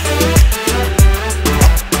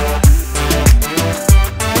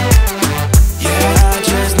 Yeah, I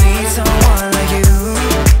just need someone like you,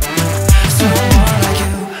 someone like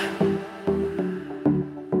you.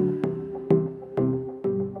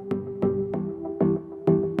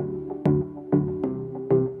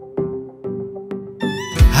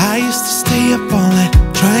 I used to stay up all night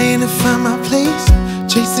trying to find my place,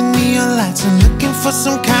 chasing neon lights and looking for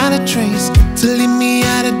some kind of trace to lead me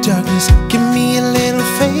out of darkness. Give me a little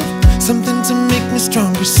faith, something to make me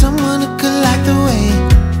stronger, someone who could light the way.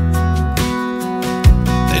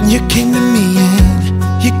 Then you came to me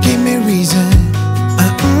and you gave me reason.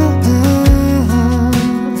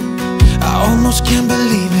 I almost can't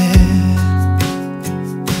believe it.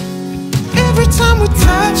 Every time we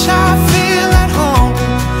touch, I feel at home.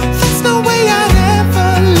 There's no way I'd ever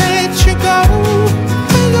let you go.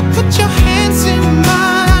 When you put your hands in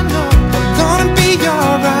mine, I know I'm gonna be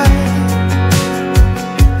alright.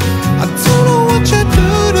 I don't know what you do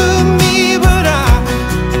to me, but I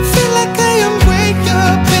feel like I am way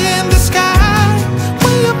up in the sky.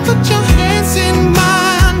 When you put your hands in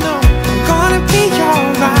mine, I know I'm gonna be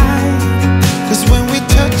alright. Cause when we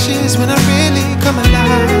touch is when I really come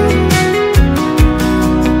alive.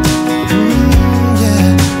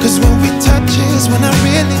 Cause when we touch is when I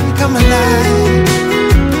really come alive.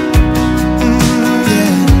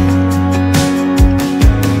 Yeah.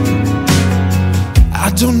 I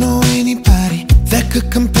don't know anybody that could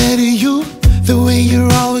compare to you. The way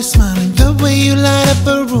you're always smiling, the way you light up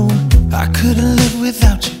a room. I couldn't live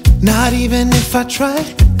without you, not even if I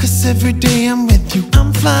tried. Cause every day I'm with you,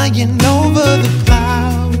 I'm flying over the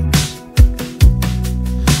clouds.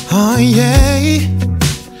 Oh yeah,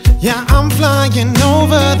 yeah, I'm flying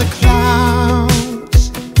over the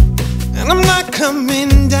clouds, and I'm not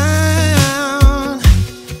coming down.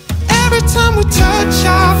 Every time we touch,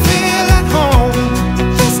 I feel at home.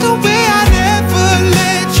 There's no way I'd ever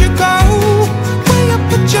let you go. When you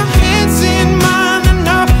put your hands in mine, I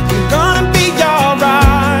know I'm gonna be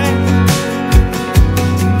alright.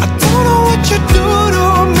 I don't know what you do to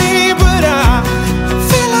me, but I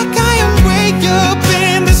feel like I am way up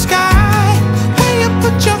in the sky. When you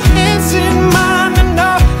put your hands in mine, I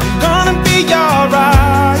know I'm gonna be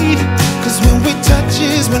alright. Cause when we touch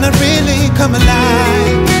is when I really come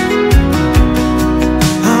alive.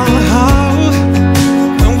 Oh,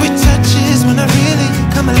 when we touch is when I really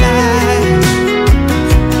come alive.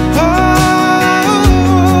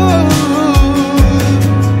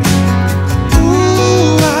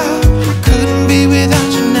 I couldn't be without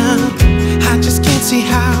you now. I just can't see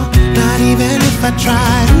how, not even if I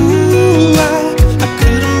tried. I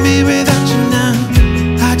couldn't be without you now.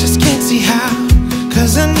 I just can't see how,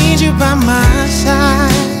 cause I need you by my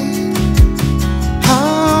side.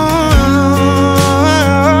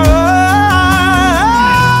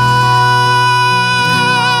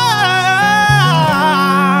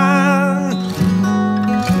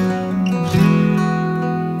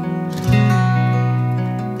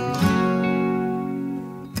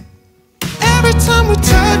 Every time we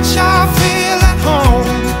touch, I feel at home.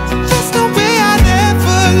 There's no way I'd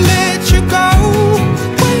ever let you go.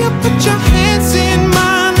 When you put your hands in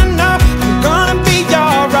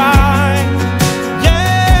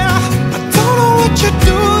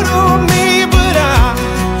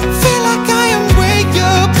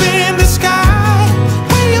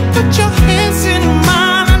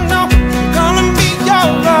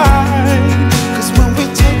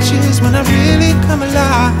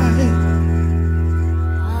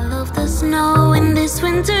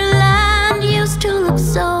Winterland used to look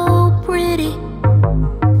so pretty,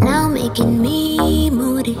 now making me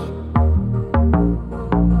moody.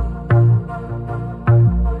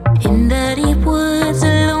 In the deep woods,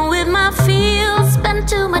 alone with my feels, spent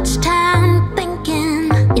too much time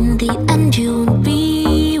thinking. In the end, you'll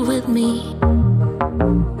be with me.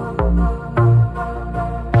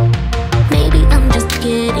 Maybe I'm just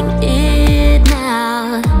getting it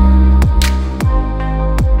now.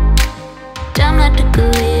 Time I took a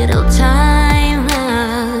little time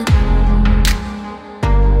out.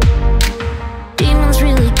 Demons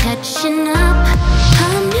really catching up.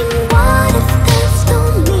 I mean, what if there's no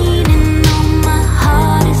meaning? Oh, my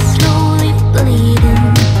heart is slowly bleeding.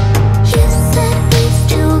 You said we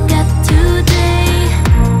still got today.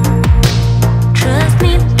 Trust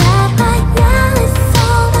me that right now is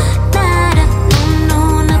all that matters. No,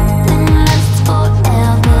 nothing lasts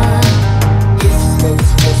forever. This is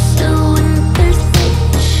just a winter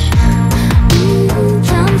stage.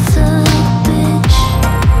 Time's a bitch.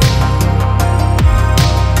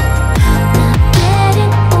 Not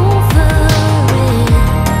getting over it.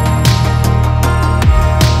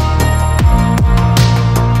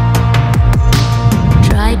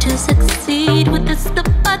 Try to succeed with the stuff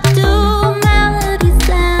I do, melodies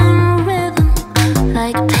and rhythm,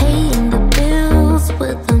 like paying the bills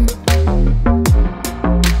with them.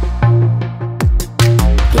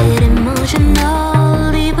 Get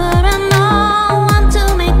emotional, deeper and all, want to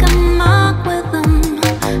make a mark with them,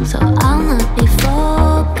 so I'll not be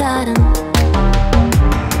forgotten.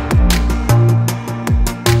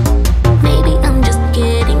 Maybe I'm just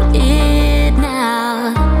getting it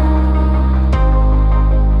now.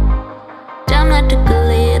 Damn, I took a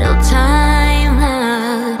little time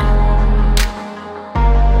out.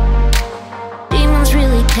 Demons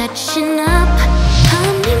really catching up. I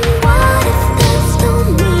mean, what if there's no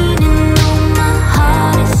meaning? Oh, my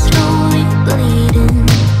heart is slowly bleeding.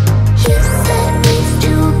 You said we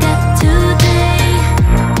still got today.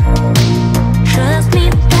 Trust me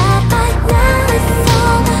that right now is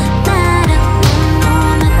all that matters. No,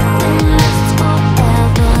 nothing lasts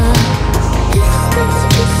forever. This is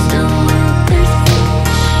just a winter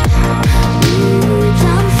stage.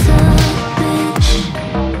 Time's a bitch.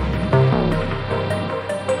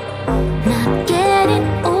 Not getting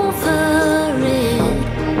over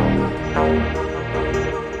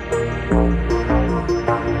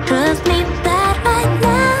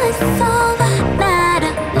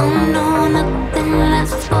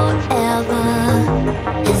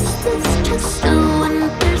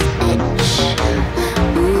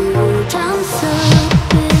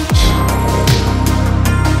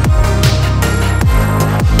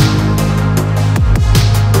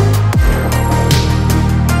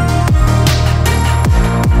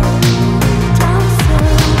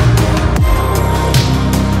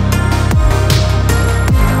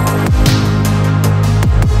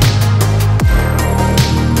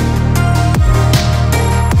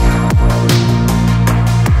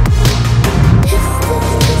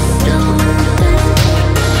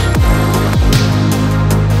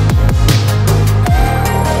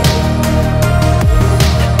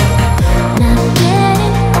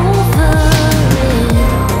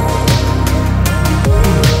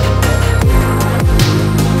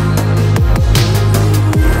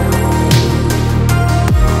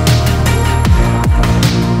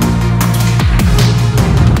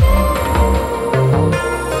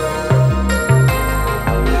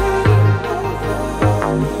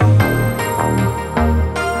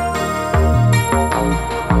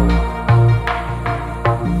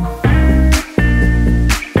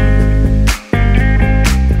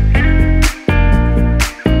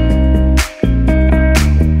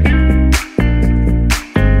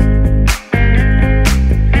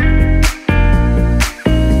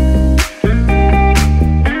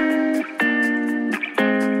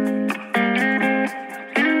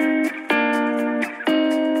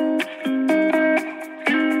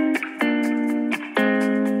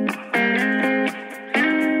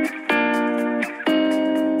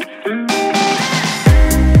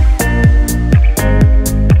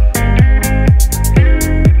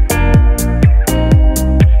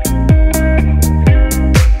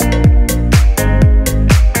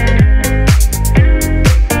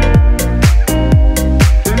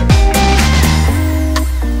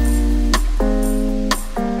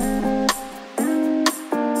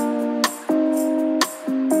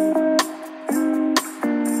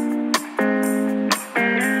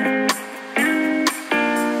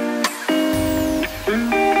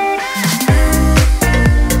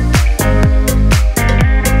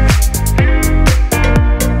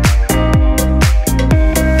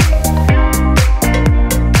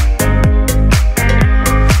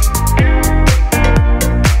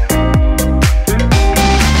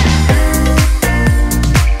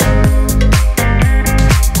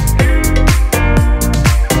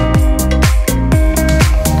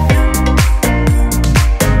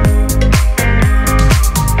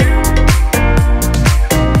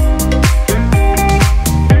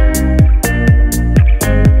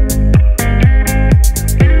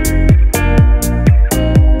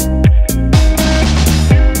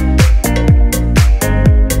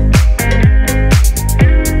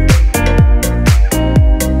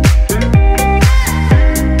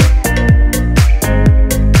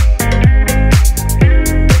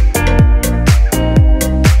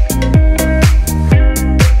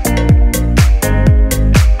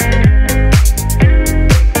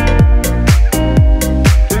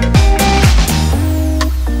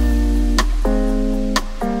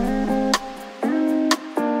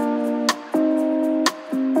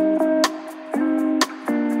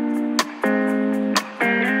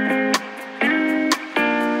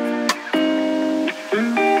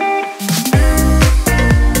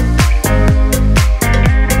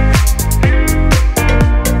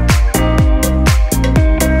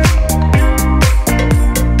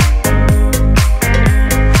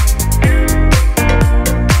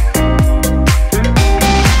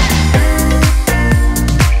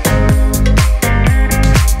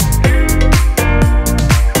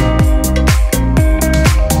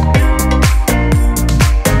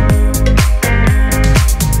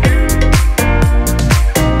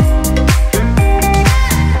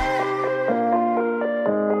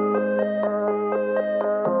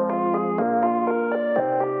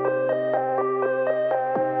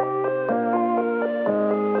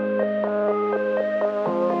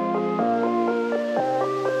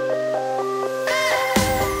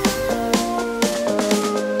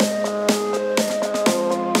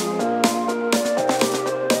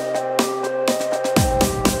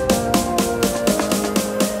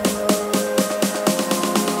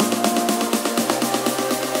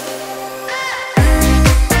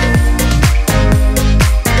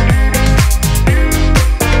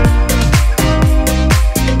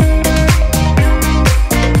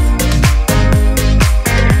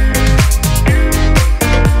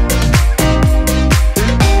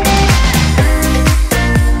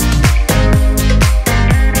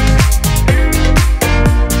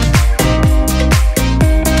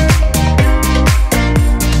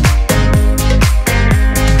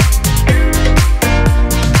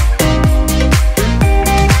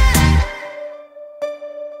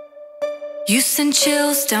You send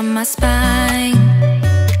chills down my spine.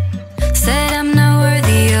 Said I'm not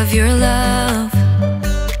worthy of your love.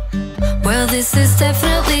 Well, this is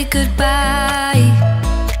definitely goodbye.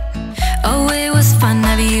 Oh, it was fun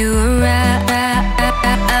having you around.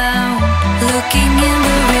 Looking in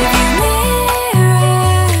the rearview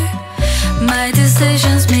mirror, my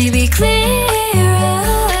decisions may be clearer.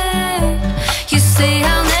 You say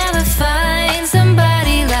I'll never find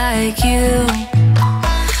somebody like you.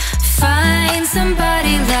 Find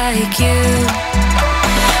somebody like you.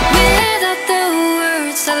 Without the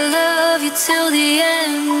words, I love you till the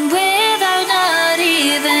end. Without not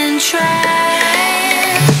even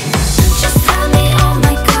trying. Just tell me, oh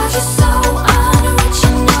my God, you're so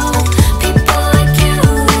unoriginal. People like you,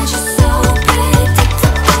 they're just so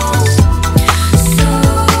predictable. So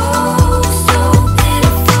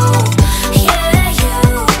pitiful. Yeah, you.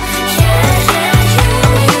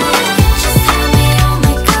 Just tell me, oh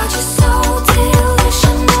my God, you're so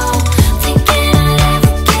delusional. Thinking I'd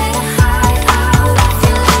ever get a high out of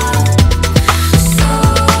your love. So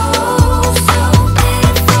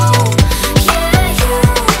pitiful. Yeah, you.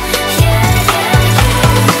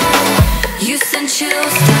 You send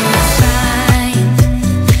chills down my spine.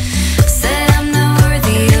 Said I'm not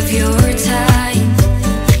worthy of your time.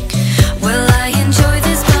 Well, I enjoy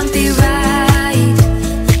this bumpy ride.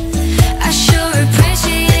 I sure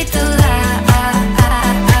appreciate the lies.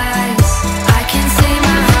 I can say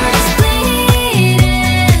my heart is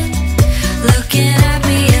bleeding. Looking at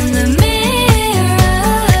me in the mirror.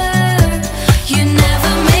 You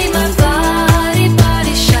never made my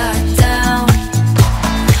body shut down.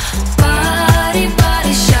 Body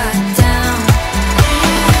shut down.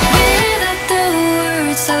 Without the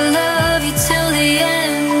words, I love you till the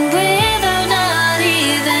end. Without not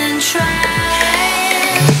even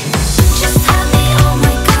trying. Just tell me, oh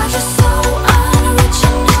my God, you're so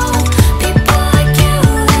unoriginal. People like you,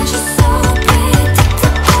 they're just so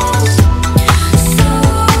predictable. So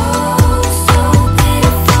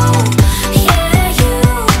pitiful. Yeah, you.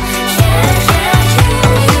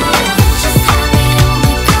 Just tell me, oh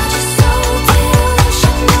my God, you're so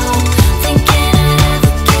delusional. Thinking I'd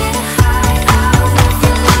ever get a high out of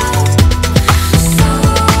your love. So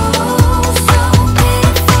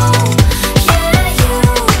pitiful. Yeah, you.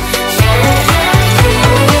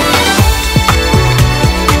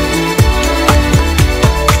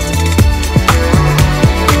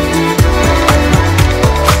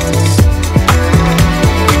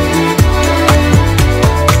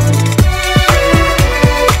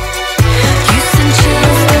 You send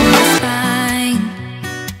chills down my spine.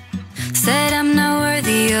 Said I'm not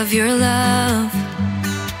worthy of your love.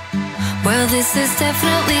 Well, this is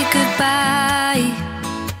definitely goodbye.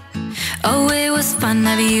 Oh, it was fun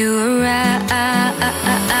having you around.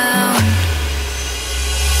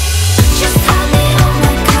 Just tell me, oh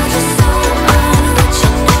my God, you're so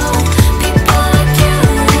unoriginal. People like you,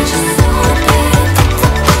 they're just so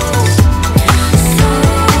predictable. So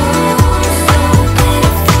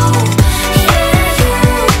pitiful. Yeah, you.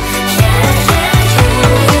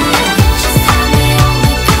 Just tell me, oh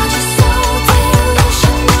my God, you're so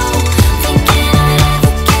delusional. Thinking I'd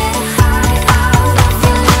ever get a high out of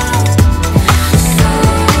your love.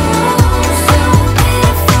 So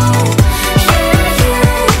pitiful.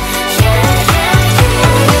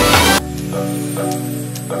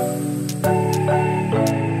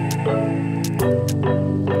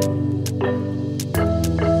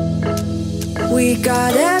 We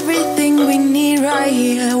got everything we need right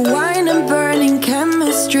here. Wine and burning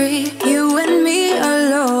chemistry. You and me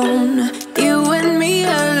alone. You and me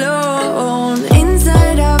alone.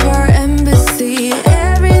 Inside of our embassy.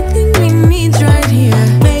 Everything we need's right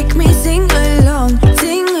here. Make me sing along.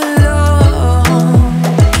 Sing along.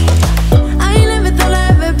 I never thought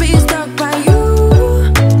I'd ever be stuck by you.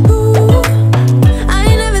 I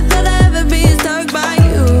never thought I'd ever be stuck by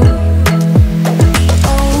you.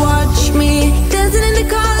 Oh, watch me dancing in the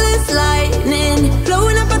colors, lightning,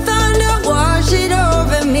 blowing up a thunder, wash it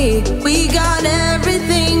over me. We got everything.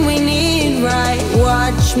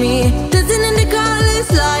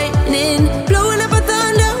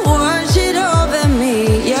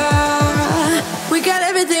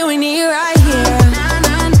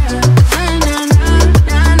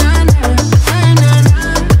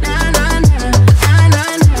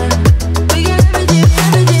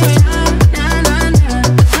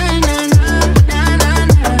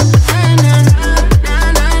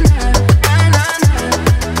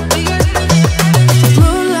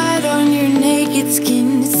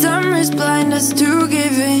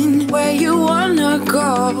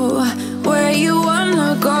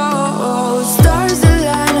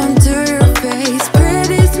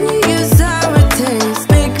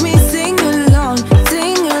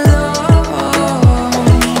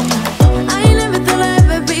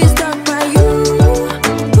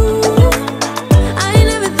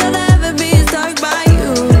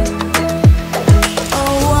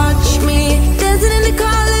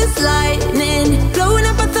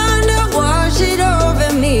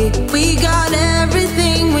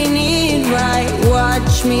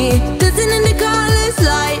 watch me dancing in the colors,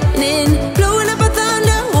 lightning, blowing up a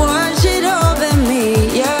thunder, wash it over me.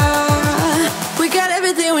 Yeah, we got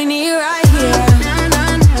everything we need right here.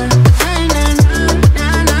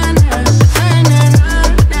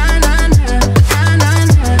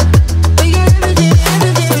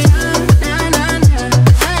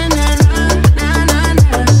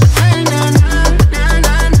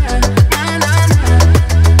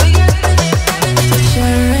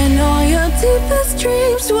 Sharing all your deepest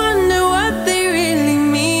dreams, wonder what they really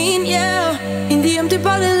mean. Yeah, in the empty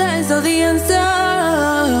bottle lies all the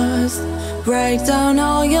answers. Write down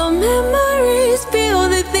all your memories, feel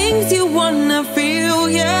the things you wanna feel.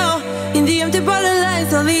 Yeah, in the empty bottle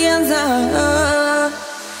lies all the answers.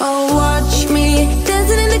 Oh, watch me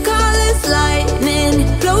dancing in the colors, lightning,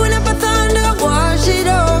 blowing up a thunder, wash it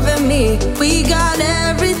over me. We got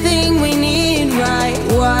everything we need, right?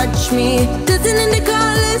 Watch me dancing in the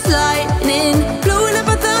colors, lightning, blowing up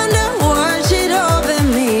a thunder, wash it over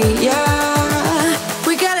me. Yeah,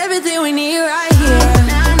 we got everything we need right here.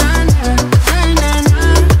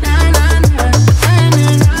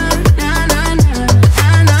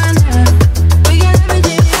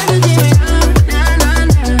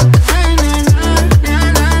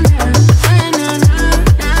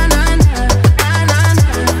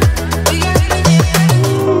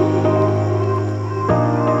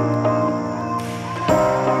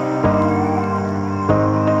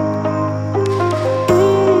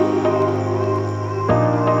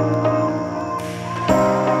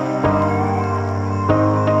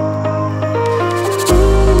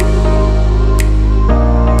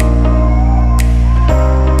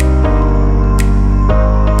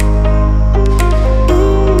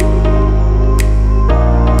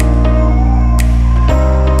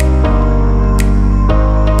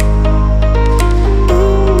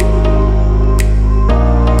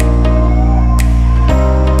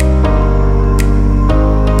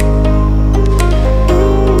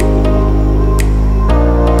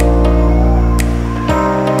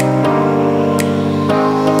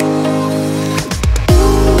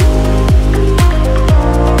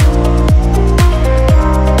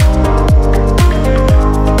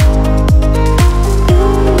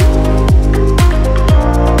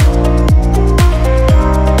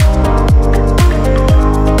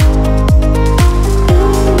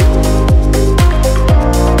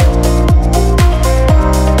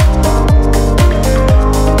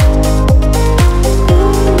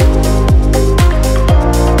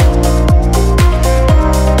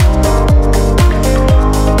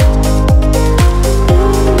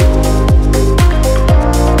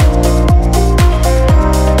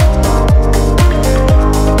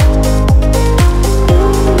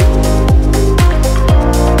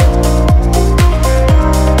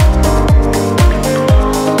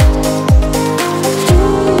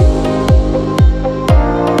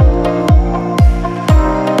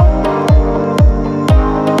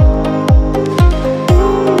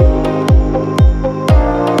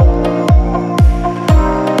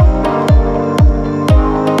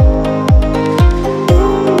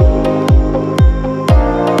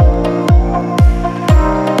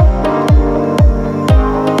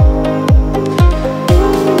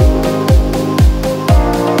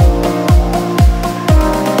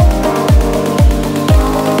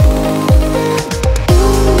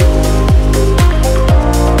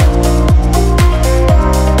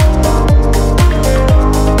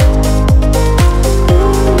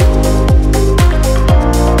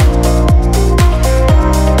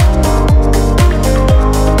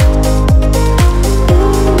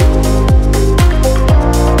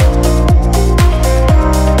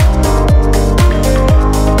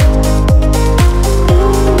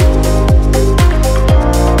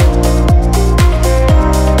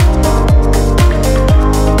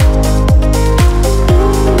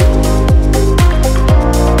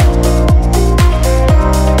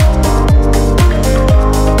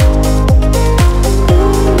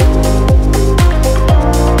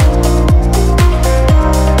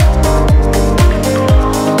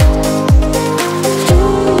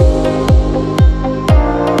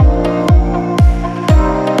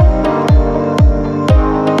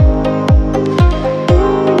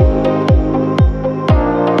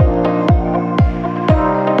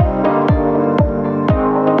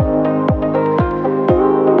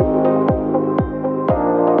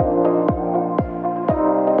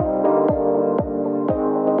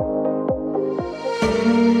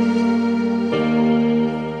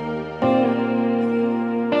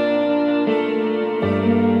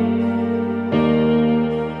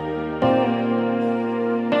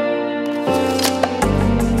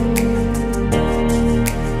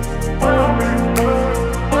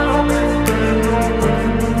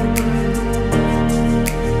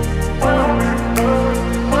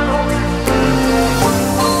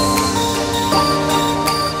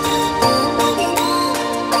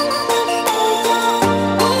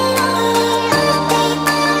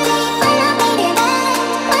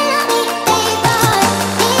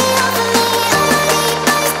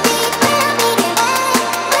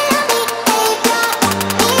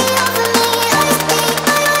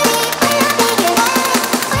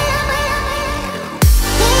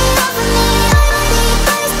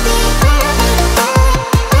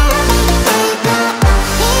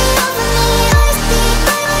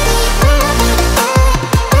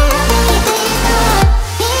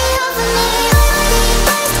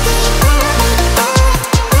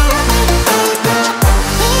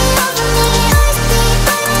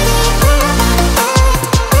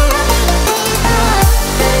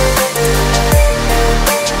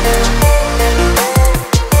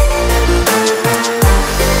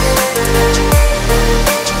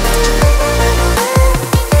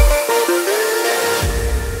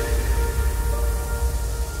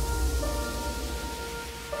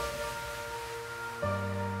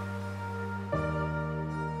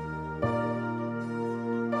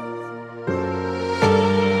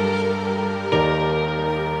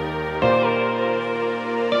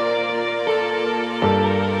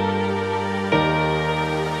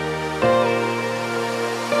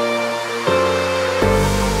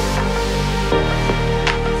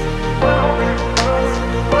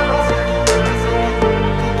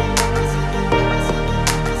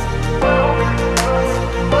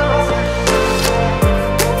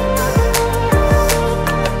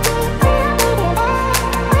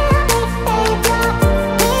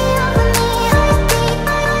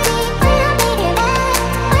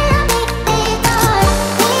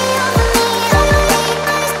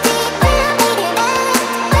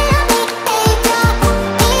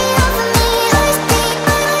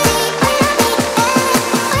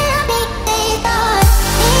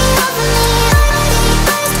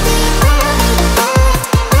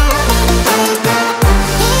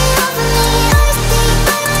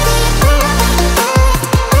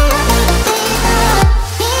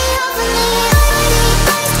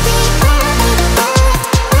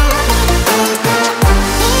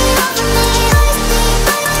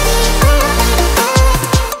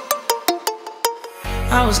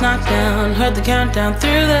 was knocked down, heard the countdown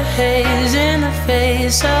through the haze in the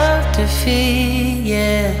face of defeat,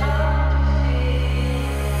 yeah.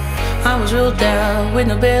 I was ruled out with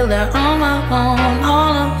no bailout on my own,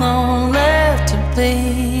 all alone, left to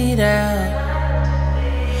bleed out.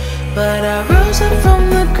 But I rose up from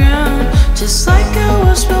the ground, just like I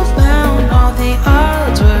was spellbound. All the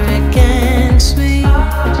odds were against me,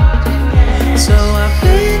 so I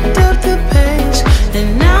picked up the pace,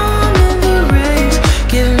 and now I'm in the race.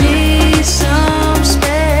 Give me some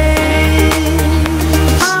space.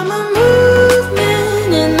 I'm a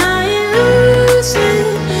movement and I ain't losing.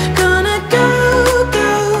 Gonna go,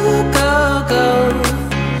 go, go, go.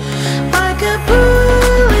 Like a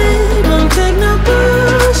bullet, won't take no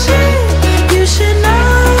bullshit. You should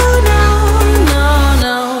know, no, no,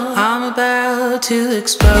 no. I'm about to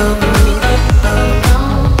explode.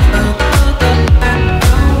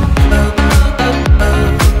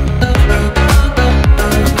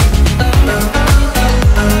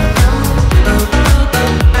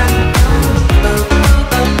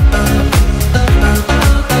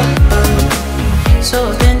 So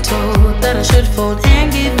I've been told that I should fold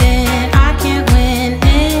and give in. I can't win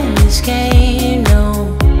in this game,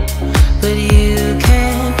 no. But you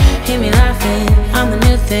can hear me laughing. I'm the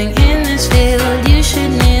new thing in this field. You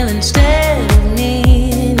should kneel instead of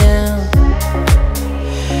me now.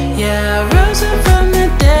 Yeah, I rose up from the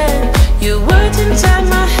dead. Your words inside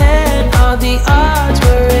my head. All the odds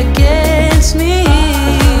were against me,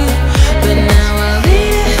 but now I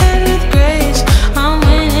lead ahead with grace. I'm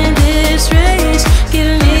winning this race.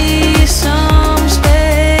 Give me some space.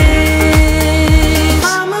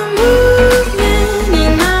 I'm a movement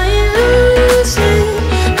and I ain't losing.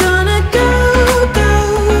 Gonna go, go,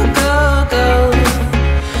 go, go.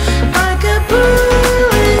 Like a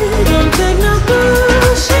bullet, don't take no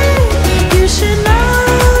bullshit. You should know,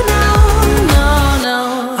 no, no, no.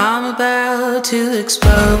 I'm about to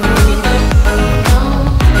explode.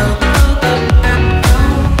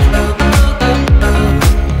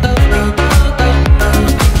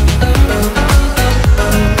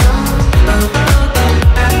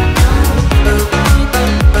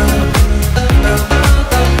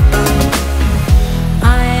 I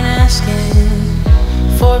ain't asking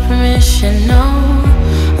for permission, no.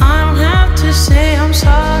 I don't have to say I'm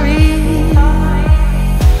sorry.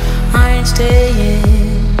 I ain't staying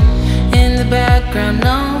in the background,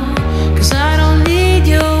 no, 'cause I don't need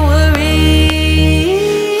your worry.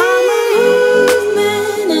 I'm a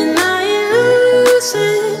movement and I ain't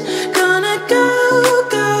losing. Gonna go,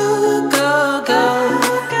 go, go, go.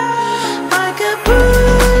 Like a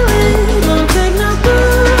bullet, won't take no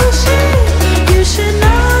bullshit. You should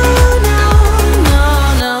know, no, no,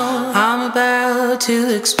 no. I'm about to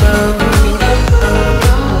explode.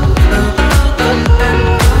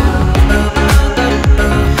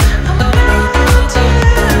 I'm about to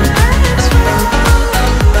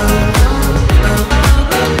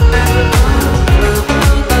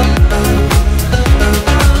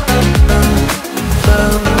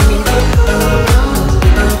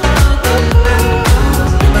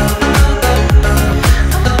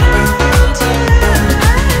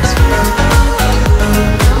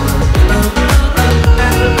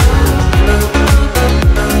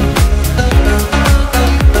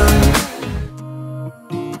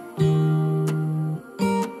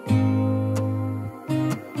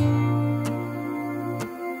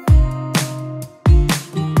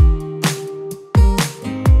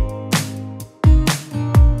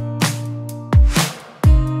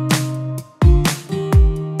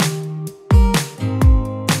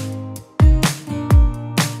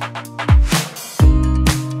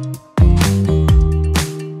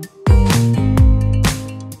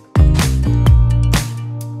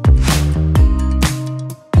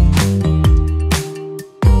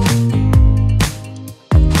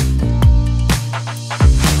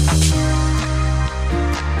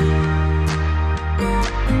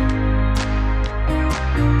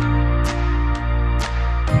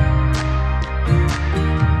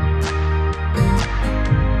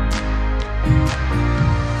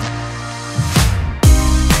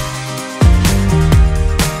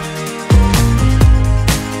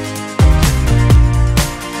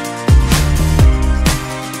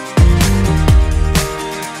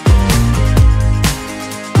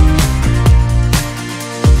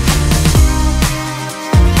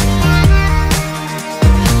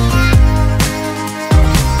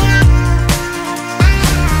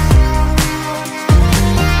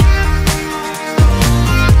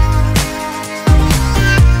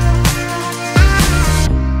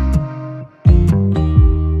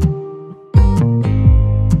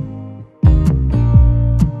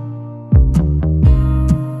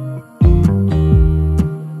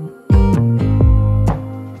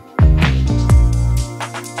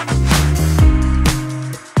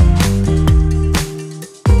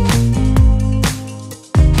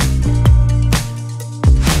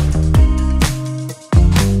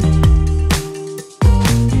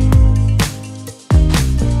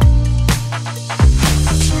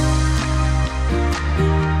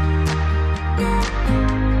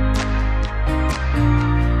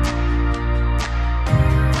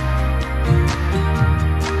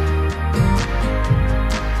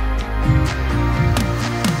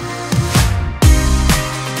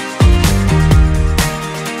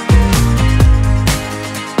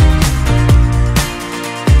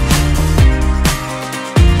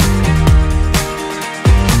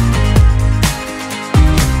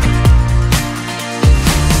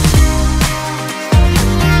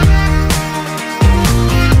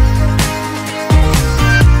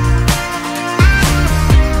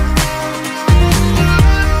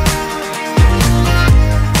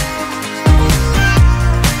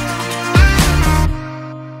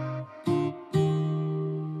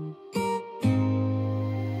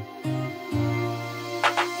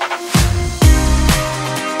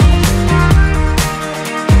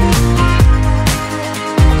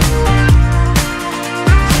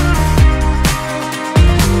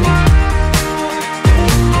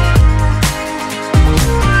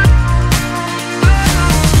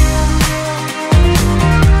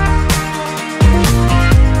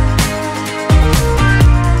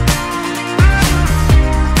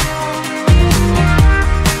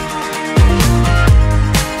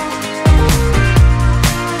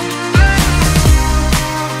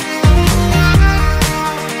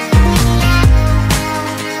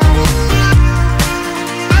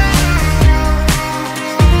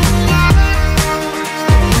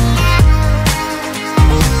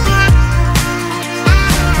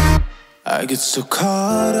I get so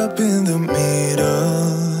caught up in the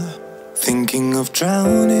middle, thinking of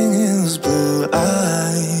drowning in those blue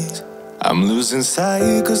eyes. I'm losing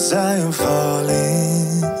sight 'cause I am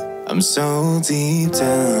falling. I'm so deep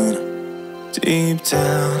down, deep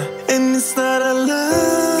down. And it's not a lie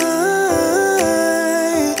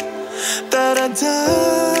that I die.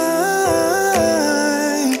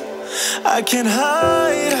 I can't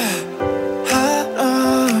hide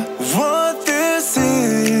what this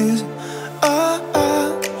is.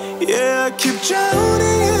 Yeah, I keep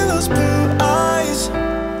drowning in those blue eyes,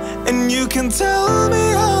 and you can tell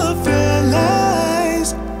me all of your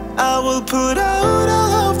lies. I will put out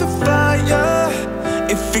all of the fire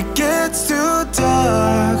if it gets too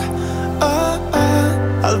dark.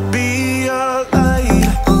 I'll be your light.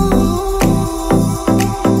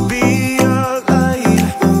 Be your light.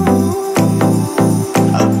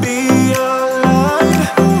 I'll be your light.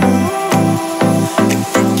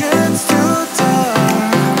 If it gets too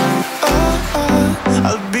dark,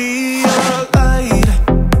 I'll be your light.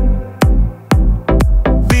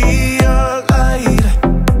 Be your light.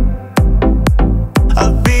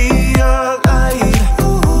 I'll be your light.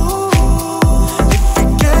 If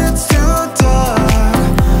it gets too dark,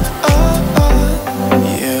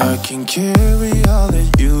 yeah, I can carry all that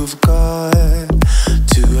you've got.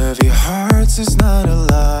 Two heavy hearts is not a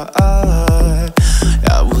lot.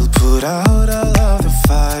 I will put out all of the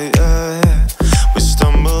fire. We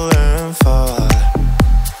stumble and fall,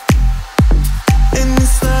 and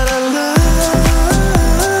it's not a lie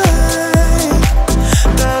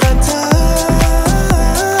that I die.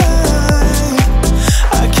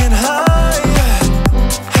 I can't hide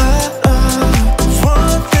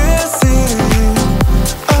what this is.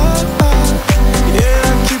 Yeah,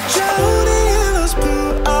 I keep drowning in those blue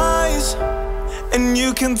eyes, and you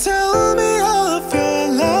can tell me all of your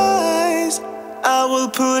lies. I will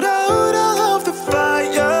put out all of the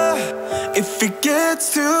fire if it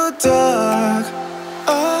gets too dark.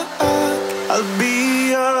 I'll be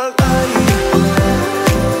your light.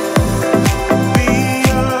 Be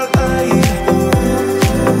your light.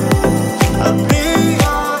 I'll be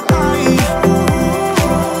your light.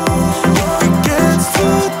 If it gets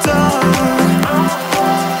too dark,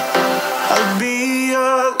 I'll be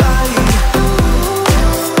your light.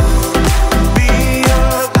 Be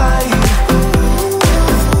your light.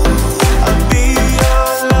 I'll be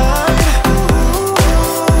your light.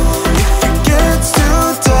 If it gets too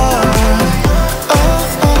dark,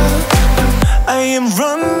 I am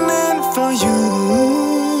running for you.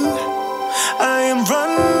 I am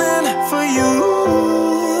running for you.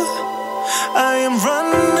 I am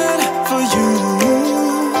running for you.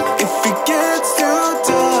 If it gets too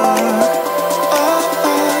dark,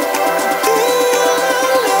 be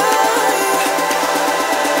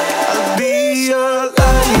your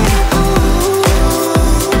light.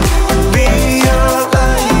 I'll be your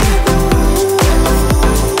light.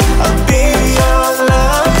 I'll be your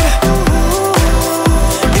light.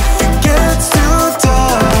 If it gets too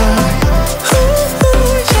dark,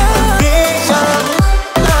 I'll be your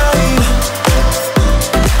light.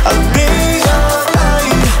 I'll be your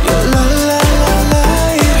light. Your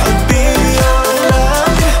light. I'll be your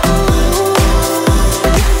light.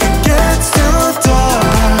 If it gets too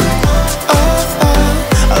dark,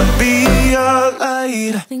 I'll be your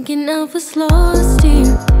light. Thinking I was lost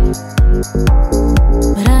here,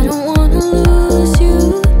 but I don't wanna lose you,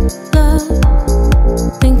 love.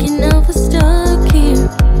 Thinking I was stuck here,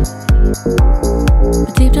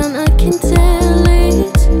 but deep down I can tell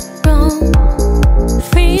it's wrong.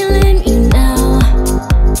 Feeling you now,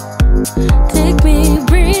 take me,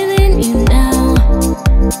 breathing you now.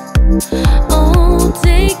 Oh,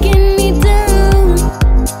 taking me down.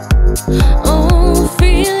 Oh,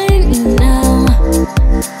 feeling you now.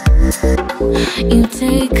 You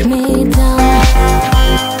take me down.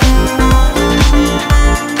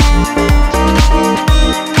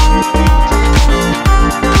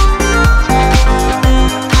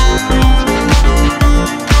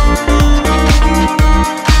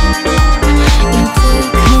 You take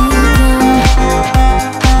me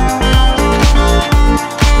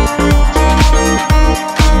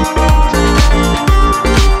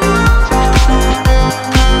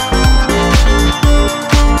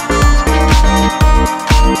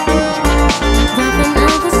when I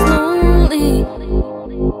was lonely,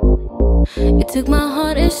 you took my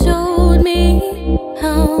heart and showed me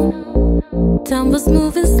how time was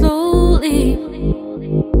moving slowly,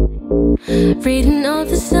 reading all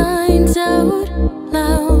the signs out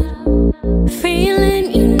loud. Feeling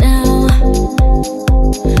you now,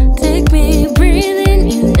 take me, breathing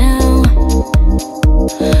you now.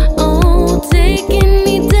 Oh, taking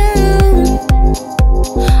me down.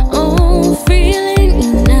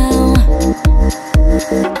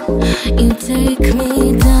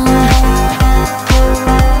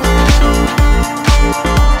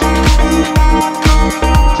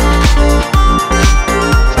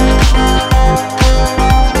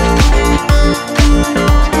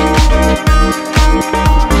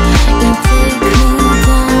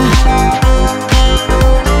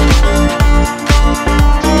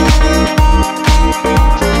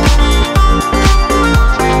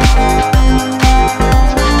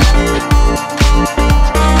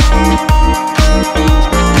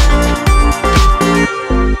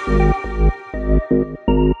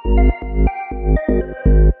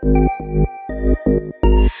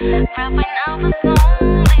 Rubbing over